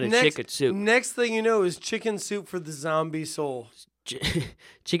soul had a chicken soup. Next thing you know is Chicken Soup for the zombie soul.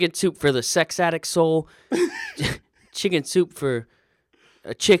 Chicken soup for the sex addict soul. Chicken soup for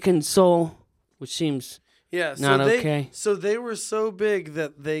a chicken soul, which seems not okay. So they were so big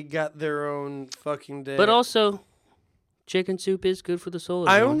that they got their own fucking day. But also, chicken soup is good for the soul.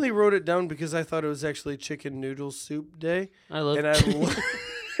 I only wrote it down because I thought it was actually Chicken Noodle Soup Day. I love it.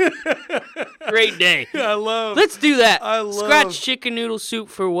 Great day. Let's do that. Scratch chicken noodle soup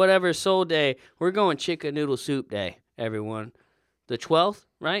for whatever soul day. We're going chicken noodle soup day, everyone. The 12th,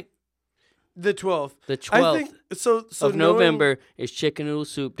 right? The 12th. The 12th I think, so of November is chicken noodle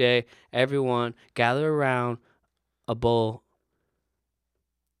soup day. Everyone gather around a bowl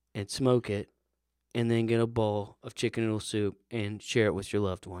and smoke it, and then get a bowl of chicken noodle soup and share it with your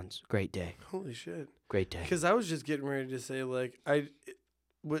loved ones. Great day. Holy shit. Great day. Because I was just getting ready to say, like,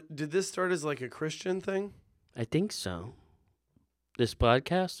 did this start as like a Christian thing? I think so. This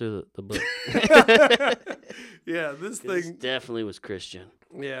podcast or the book? Yeah, this thing definitely was Christian.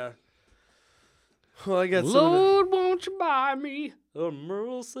 Yeah. Well, I got Lord, won't you buy me a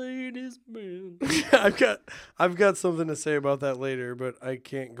Mercedes Benz? I've got something to say about that later, but I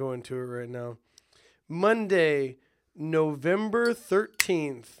can't go into it right now. Monday, November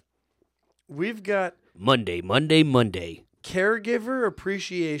 13th. We've got Monday. Caregiver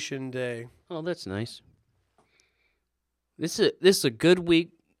Appreciation Day. Oh, that's nice. This is a good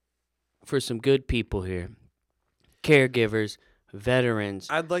week for some good people here. Caregivers, veterans,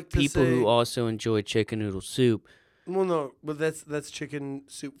 I'd like to people say, who also enjoy chicken noodle soup. Well, no, but that's Chicken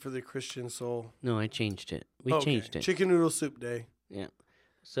Soup for the Christian soul. No, I changed it. We changed it. Chicken Noodle Soup Day. Yeah.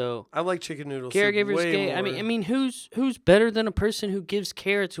 So I like chicken noodle caregivers soup way gay. more. I mean, who's better than a person who gives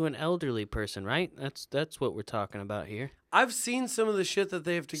care to an elderly person, right? That's what we're talking about here. I've seen some of the shit that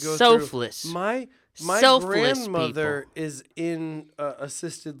they have to go Selfless. through. My Selfless grandmother people. is in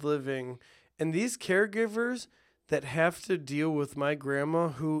assisted living, and these caregivers that have to deal with my grandma,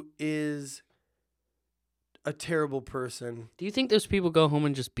 who is a terrible person. Do you think those people go home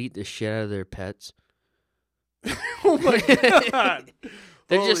and just beat the shit out of their pets? Oh my God.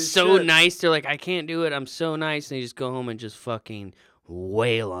 They're Holy just so shit. nice. They're like, I can't do it. I'm so nice. And they just go home and just fucking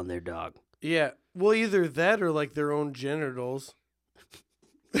wail on their dog. Yeah. Well, either that or like their own genitals.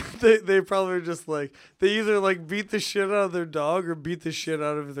 They probably are just like, they either like beat the shit out of their dog or beat the shit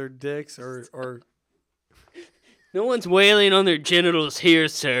out of their dicks or No one's wailing on their genitals here,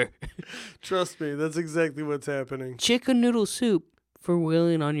 sir. Trust me, that's exactly what's happening. Chicken noodle soup for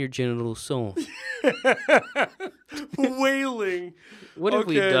wailing on your genital soul. Wailing. What have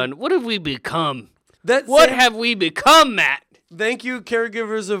we done? What have we become? What have we become, Matt? Thank you,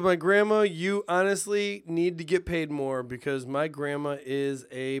 caregivers of my grandma. You honestly need to get paid more because my grandma is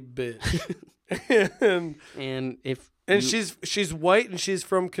a bitch. and she's white and she's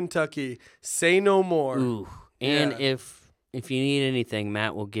from Kentucky. Say no more. Ooh. And if you need anything,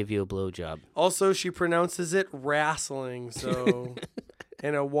 Matt will give you a blowjob. Also, she pronounces it wrestling, so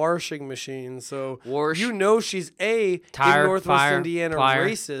and a washing machine. So you know she's in Northwest Indiana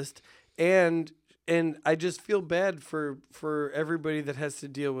racist, and I just feel bad for everybody that has to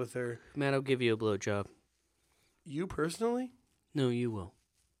deal with her. Matt, I'll give you a blowjob. You personally? No, you will.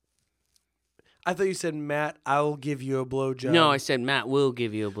 I thought you said, Matt, I'll give you a blowjob. No, I said Matt will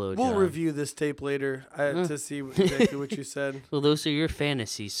give you a blowjob. We'll review this tape later to see exactly what you said. Well, those are your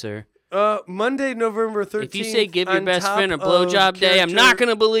fantasies, sir. Monday, November 13th. If you say give your best friend a blowjob day, I'm not going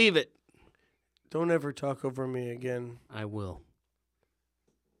to believe it. Don't ever talk over me again. I will.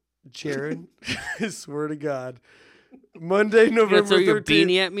 Jarrod, I swear to God. Monday, November 13th. Throw your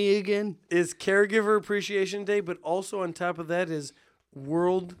beanie at me again? Is Caregiver Appreciation Day, but also on top of that is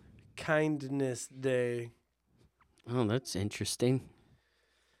World Kindness Day. Oh, that's interesting.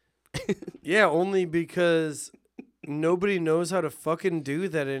 Yeah, only because nobody knows how to fucking do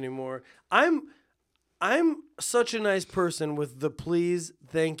that anymore. I'm such a nice person with the please,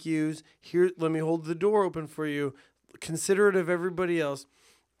 thank yous. Here, let me hold the door open for you. Considerate of everybody else.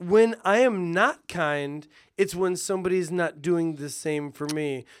 When I am not kind, it's when somebody's not doing the same for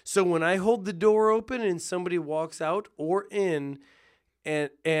me. So when I hold the door open and somebody walks out or in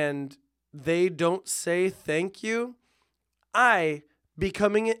and they don't say thank you, I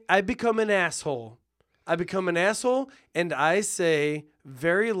become an asshole. I become an asshole and I say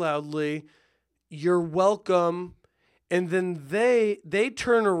very loudly, "You're welcome." And then they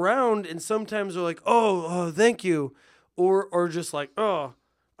turn around and sometimes they're like, "Oh, thank you." Or just like, "Oh,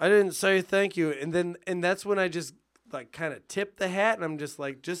 I didn't say thank you." And that's when I just like kind of tip the hat and I'm just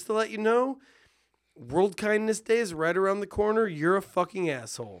like, just to let you know, World Kindness Day is right around the corner. You're a fucking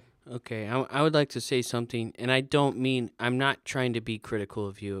asshole. Okay, I would like to say something, and I'm not trying to be critical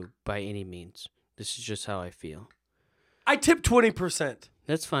of you by any means. This is just how I feel. I tip 20%.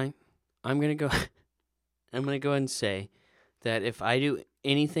 That's fine. I'm gonna go ahead and say that if I do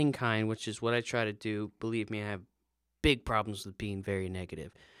anything kind, which is what I try to do, believe me, I have big problems with being very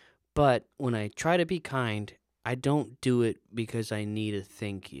negative. But when I try to be kind, I don't do it because I need a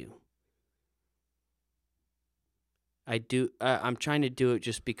thank you. I'm trying to do it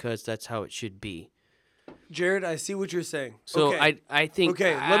just because that's how it should be. Jarrod, I see what you're saying. So okay. I think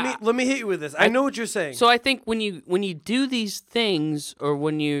okay. Let me hit you with this. I know what you're saying. So I think when you do these things, or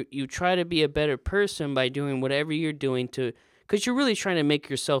when you try to be a better person by doing whatever you're doing because you're really trying to make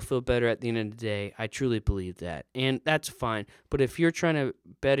yourself feel better at the end of the day. I truly believe that, and that's fine. But if you're trying to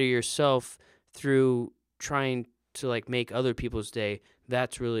better yourself through trying to like make other people's day,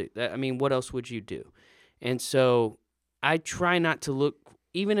 that's really. I mean, what else would you do? And so I try not to look.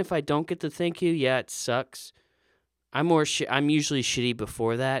 Even if I don't get the thank you, yeah, it sucks. I'm usually shitty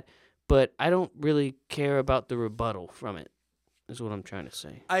before that, but I don't really care about the rebuttal from it. Is what I'm trying to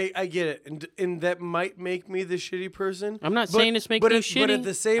say. I get it, and that might make me the shitty person. I'm not saying this makes you shitty. But at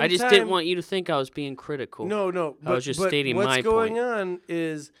the same time, I just didn't want you to think I was being critical. No. I was just stating my point. What's going on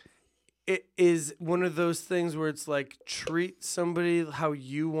is it is one of those things where it's like treat somebody how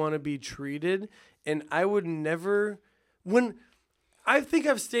you want to be treated, and I would never when. I think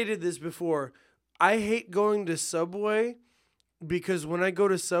I've stated this before. I hate going to Subway because when I go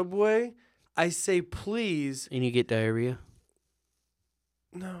to Subway, I say please. And you get diarrhea?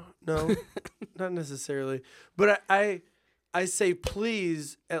 No, not necessarily. But I say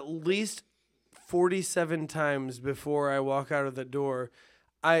please at least 47 times before I walk out of the door.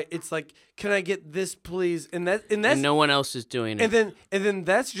 It's like, can I get this please? And no one else is doing it. And then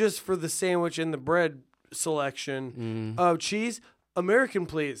that's just for the sandwich and the bread selection. Cheese. American,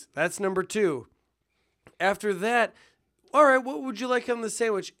 please. That's number 2. After that, all right, what would you like on the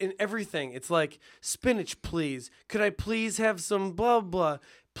sandwich? And everything. It's like, spinach, please. Could I please have some blah, blah?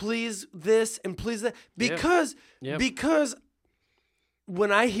 Please this and please that. Because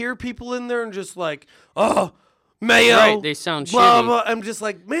when I hear people in there and just like, oh, mayo. Right, they sound blah, shitty. Blah, I'm just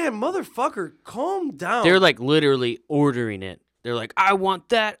like, man, motherfucker, calm down. They're like literally ordering it. They're like, I want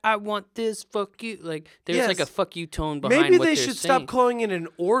that, I want this, fuck you. Like, there's like a fuck you tone behind Maybe what they they're should saying. stop calling it an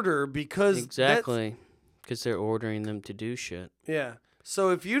order because Exactly. Because they're ordering them to do shit. Yeah. So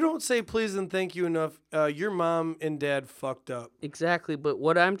if you don't say please and thank you enough, your mom and dad fucked up. Exactly, but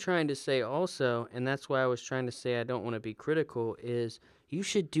what I'm trying to say also, and that's why I was trying to say I don't want to be critical, is you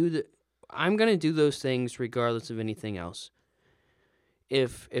should I'm going to do those things regardless of anything else.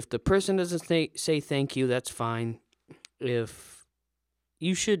 If the person doesn't say thank you, that's fine. If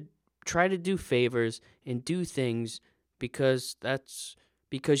you should try to do favors and do things because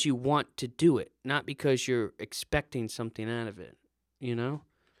you want to do it, not because you're expecting something out of it, you know?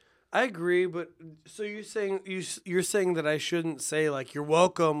 I agree, but so you're saying that I shouldn't say like you're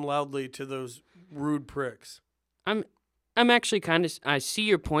welcome loudly to those rude pricks. I'm actually kind of, I see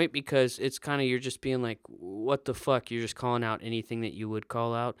your point because it's kind of, you're just being like, what the fuck? You're just calling out anything that you would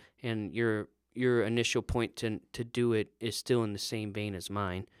call out, and your initial point to do it is still in the same vein as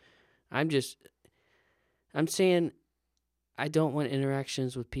mine. I'm saying I don't want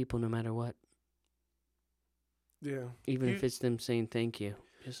interactions with people no matter what. Yeah. Even if it's them saying thank you.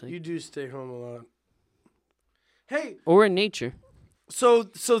 Just like, you do stay home a lot. Hey. Or in nature. So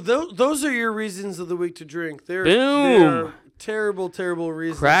those are your reasons of the week to drink. Boom. They're terrible, terrible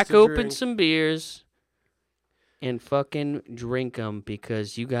reasons. Crack to open drink. some beers and fucking drink them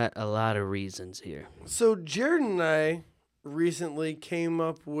because you got a lot of reasons here. So Jarrod and I recently came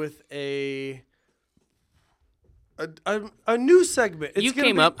up with a new segment.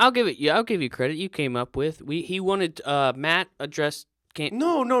 I'll give you credit. You came up with. He wanted Matt addressed.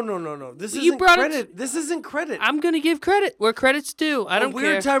 No. This isn't credit. This isn't credit. I'm gonna give credit where credit's due. I don't care.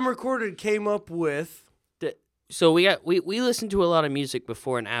 Weird Time Recorded came up with. So we listen to a lot of music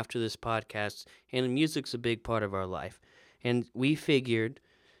before and after this podcast, and music's a big part of our life. And we figured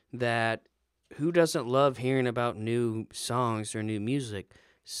that who doesn't love hearing about new songs or new music,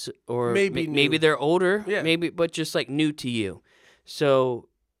 or maybe they're older, but just like new to you. So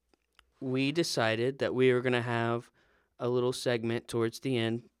we decided that we were gonna have a little segment towards the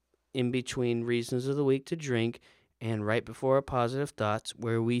end, in between reasons of the week to drink and right before our positive thoughts,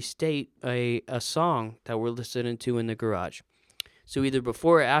 where we state a song that we're listening to in the garage. So either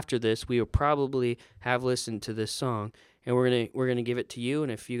before or after this, we will probably have listened to this song, and we're gonna give it to you.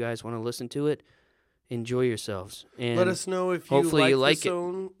 And if you guys want to listen to it, enjoy yourselves. And let us know if hopefully you like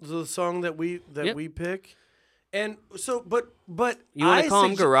the song that we pick. And so, but you want to call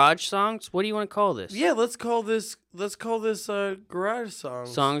them garage songs? What do you want to call this? Yeah, let's call this garage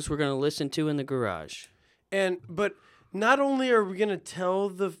songs. Songs we're gonna listen to in the garage. But not only are we gonna tell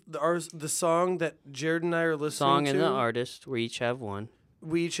the song that Jarrod and I are listening song to, and the artist, we each have one.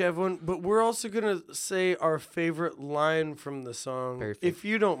 But we're also gonna say our favorite line from the song. Perfect. If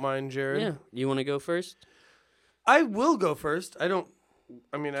you don't mind, Jarrod. Yeah, you want to go first? I will go first. I don't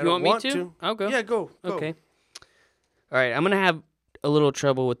want to. I'll go. Yeah, go. Okay. All right, I'm going to have a little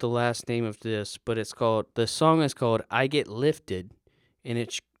trouble with the last name of this, but the song is called I Get Lifted, and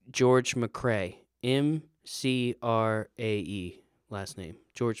it's George McCrae. MCRAE, last name.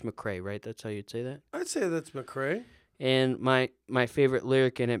 George McCrae, right? That's how you'd say that? I'd say that's McCrae. And my favorite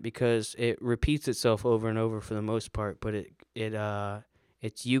lyric in it, because it repeats itself over and over for the most part, but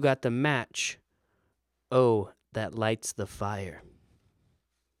it's you got the match, oh, that lights the fire.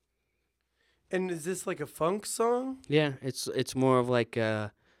 And is this like a funk song? Yeah, it's more of like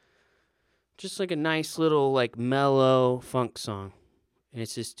just like a nice little like mellow funk song, and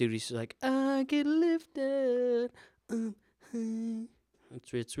it's this dude. He's like, I get lifted.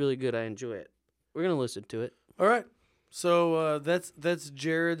 It's really good. I enjoy it. We're gonna listen to it. All right. So that's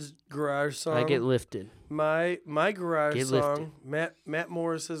Jarrod's garage song. I get lifted. My garage get song. Lifted. Matt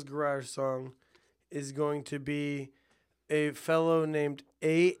Morris's garage song is going to be a fellow named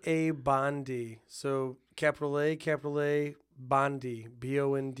A.A. Bondi. So capital A, Bondi,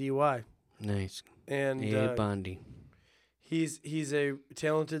 B-O-N-D-Y. Nice. And A.A. Bondi. He's a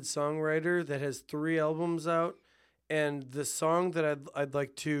talented songwriter that has 3 albums out, and the song that I'd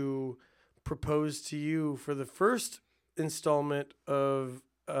like to propose to you for the first installment of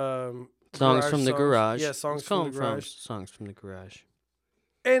Songs from the Garage. Yeah, Songs from the Garage. Songs from the Garage.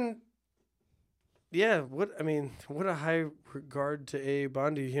 And yeah, what a high regard to A.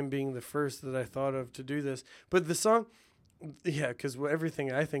 Bondi, him being the first that I thought of to do this. But the song, yeah, because everything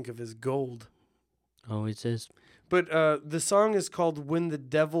I think of is gold. Always is. But the song is called When the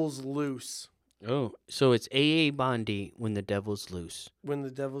Devil's Loose. Oh, so it's A.A. Bondi, When the Devil's Loose. When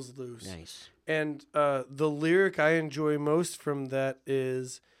the Devil's Loose. Nice. And the lyric I enjoy most from that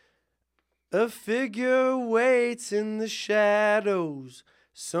is, a figure waits in the shadows,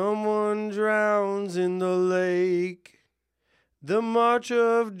 someone drowns in the lake. The march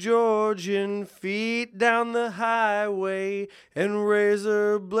of Georgian feet down the highway, and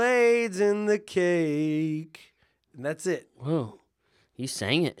razor blades in the cake. And that's it. Whoa. You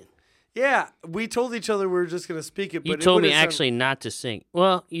sang it. Yeah, we told each other we were just gonna speak it. You But told me actually not to sing.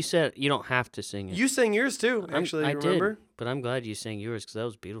 Well, you said you don't have to sing it. You sang yours too. Actually, I remember? did, but I'm glad you sang yours because that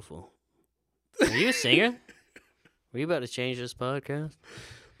was beautiful. Are you a singer? Were you about to change this podcast?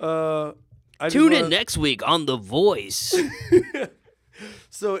 Tune in next week on The Voice.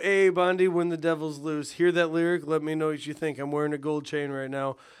 So, Bondi, when the devil's loose, hear that lyric? Let me know what you think. I'm wearing a gold chain right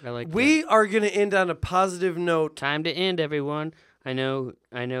now. I like We are going to end on a positive note. Time to end, everyone. I know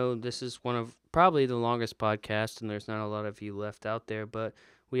this is one of probably the longest podcasts, and there's not a lot of you left out there, but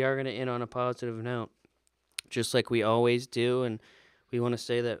we are going to end on a positive note, just like we always do, and we want to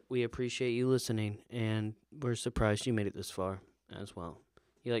say that we appreciate you listening, and we're surprised you made it this far as well.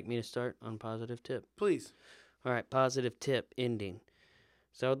 You like me to start on positive tip? Please. All right, positive tip, ending.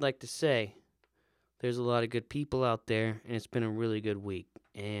 So I would like to say there's a lot of good people out there, and it's been a really good week.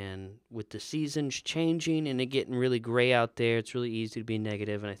 And with the seasons changing and it getting really gray out there, it's really easy to be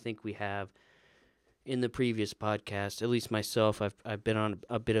negative, and I think we have in the previous podcast, at least myself, I've been on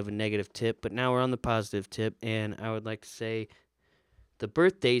a bit of a negative tip, but now we're on the positive tip, and I would like to say the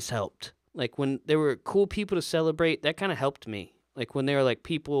birthdays helped. Like when there were cool people to celebrate, that kind of helped me. Like when they were like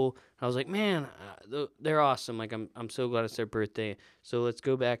people, I was like, man, they're awesome. Like I'm so glad it's their birthday. So let's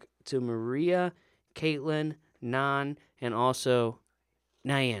go back to Maria, Caitlin, Nan, and also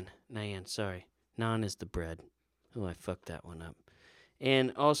Nyan. Sorry, Nan is the bread. Oh, I fucked that one up.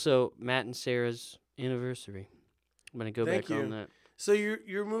 And also Matt and Sarah's anniversary. I'm gonna go back on that. So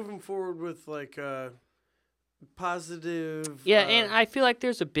you're moving forward with like positive. Yeah, and I feel like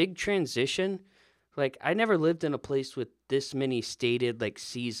there's a big transition. Like, I never lived in a place with this many stated, like,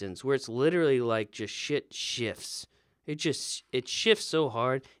 seasons where it's literally, like, just shit shifts. It shifts so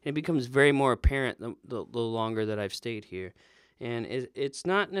hard, and it becomes very more apparent the longer that I've stayed here. And it's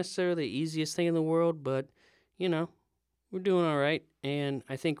not necessarily the easiest thing in the world, but, you know, we're doing all right. And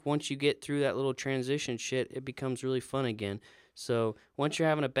I think once you get through that little transition shit, it becomes really fun again. So once you're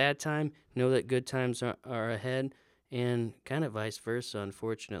having a bad time, know that good times are ahead. And kind of vice versa,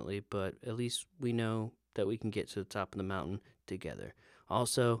 unfortunately, but at least we know that we can get to the top of the mountain together.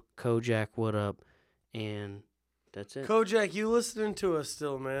 Also, Kojak, what up? And that's it. Kojak, you listening to us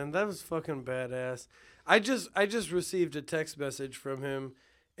still, man? That was fucking badass. I just received a text message from him,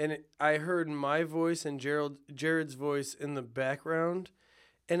 and I heard my voice and Jarrod's voice in the background,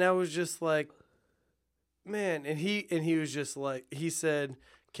 and I was just like, man. And he was just like, he said,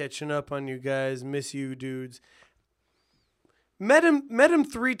 catching up on you guys, miss you dudes. Met him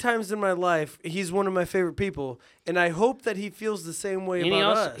 3 times in my life. He's one of my favorite people, and I hope that he feels the same way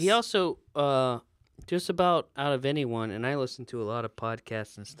about us. He also, just about out of anyone, and I listen to a lot of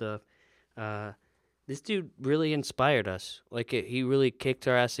podcasts and stuff, this dude really inspired us. Like, he really kicked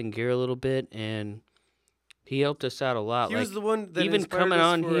our ass in gear a little bit, and he helped us out a lot. He was the one that even inspired coming us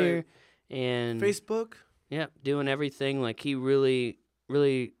on for here and Facebook. Yeah, doing everything. Like, he really,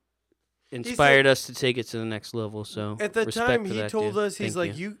 really inspired us to take it to the next level. So at the time he told us, he's Thank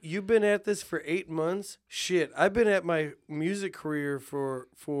like, you. you've been at this for 8 months. Shit, I've been at my music career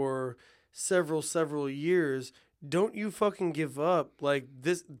for several years. Don't you fucking give up. Like,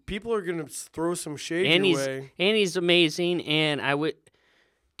 this, people are gonna throw some shade your way. And he's amazing. And I want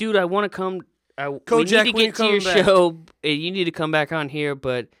to come. Kojak, we need to get to your back. show. You need to come back on here,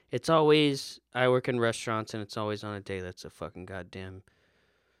 but it's always, I work in restaurants, and it's always on a day that's a fucking goddamn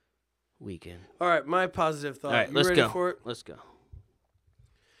weekend. All right, my positive thought. All right, you let's ready go. for it? Let's go.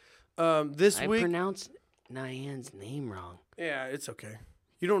 This I week, pronounced Nyan's name wrong. yeah, it's okay.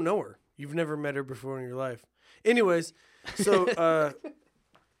 You don't know her. You've never met her before in your life. Anyways, so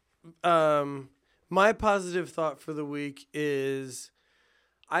my positive thought for the week is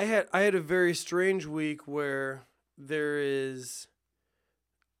I had a very strange week where there is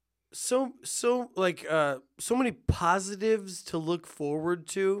so many positives to look forward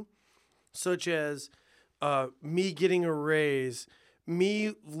to, such as me getting a raise,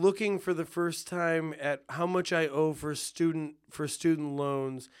 me looking for the first time at how much I owe for student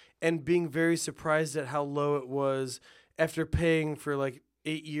loans, and being very surprised at how low it was after paying for like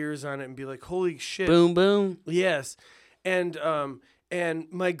 8 years on it, and be like, holy shit. Boom, boom. Yes. And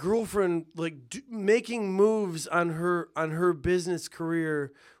my girlfriend making moves on her business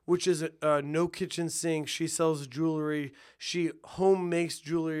career, which is no kitchen sink. She sells jewelry. She home makes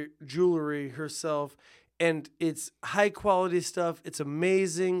jewelry herself, and it's high quality stuff. It's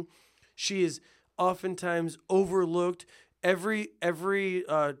amazing. She is oftentimes overlooked. Every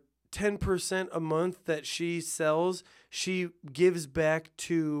 10% a month that she sells, she gives back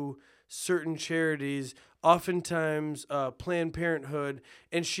to certain charities, oftentimes Planned Parenthood,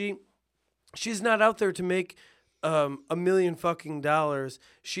 and she's not out there to make $1 million.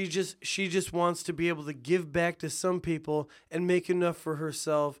 She just wants to be able to give back to some people and make enough for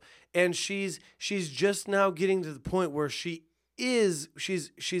herself. And she's just now getting to the point where she's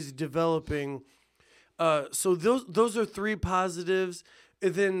developing. So those are three positives.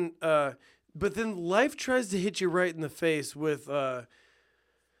 And then but then life tries to hit you right in the face with That's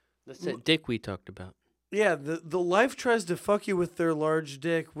that dick we talked about. yeah, the life tries to fuck you with their large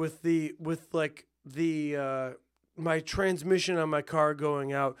dick with my transmission on my car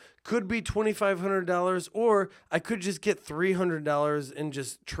going out could be $2,500, or I could just get $300 and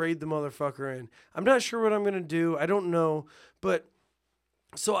just trade the motherfucker in. I'm not sure what I'm gonna do. I don't know, but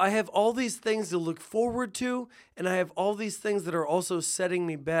so I have all these things to look forward to, and I have all these things that are also setting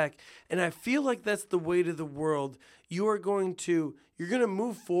me back. And I feel like that's the weight of the world. You're going to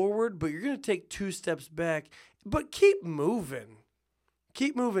move forward, but you're going to take 2 steps back. But keep moving.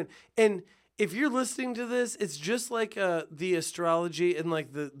 Keep moving. And if you're listening to this, it's just like the astrology and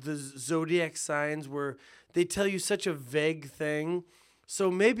like the zodiac signs where they tell you such a vague thing. So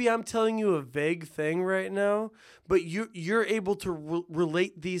maybe I'm telling you a vague thing right now, but you're able to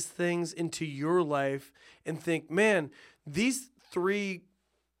relate these things into your life and think, man, these 3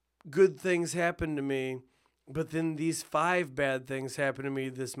 good things happened to me, but then these 5 bad things happened to me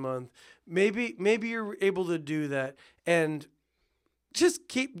this month. Maybe you're able to do that and just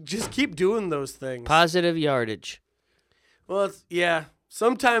keep doing those things. Positive yardage. Well,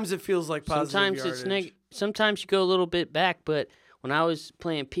 sometimes it feels like positive Sometimes yardage. Sometimes you go a little bit back, but when I was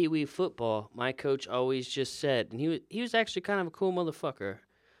playing Pee Wee football, my coach always just said, and he was actually kind of a cool motherfucker.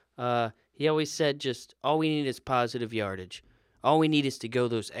 He always said, just all we need is positive yardage. All we need is to go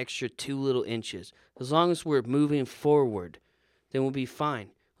those extra 2 little inches. As long as we're moving forward, then we'll be fine.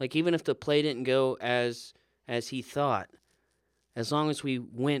 Like even if the play didn't go as he thought, as long as we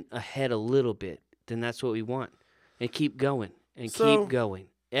went ahead a little bit, then that's what we want. And keep going and keep going.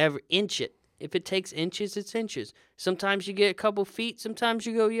 Inch it. If it takes inches, it's inches. Sometimes you get a couple feet, sometimes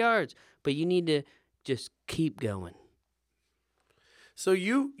you go yards, but you need to just keep going. So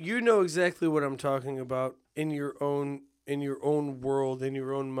you know exactly what I'm talking about in your own world, in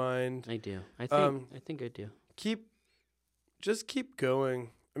your own mind. I do. I think I do. Just keep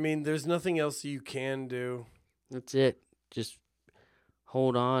going. I mean, there's nothing else you can do. That's it. Just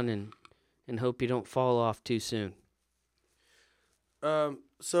hold on and hope you don't fall off too soon.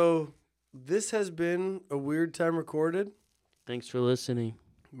 So this has been a Weird Time Recorded. Thanks for listening.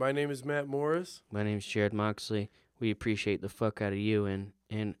 My name is Matt Morris. My name is Jarrod Moxley. We appreciate the fuck out of you,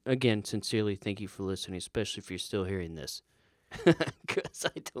 and again, sincerely thank you for listening, especially if you're still hearing this. Because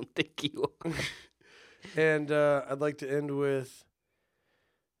I don't think you are. And I'd like to end with,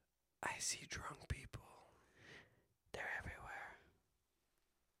 I see drunk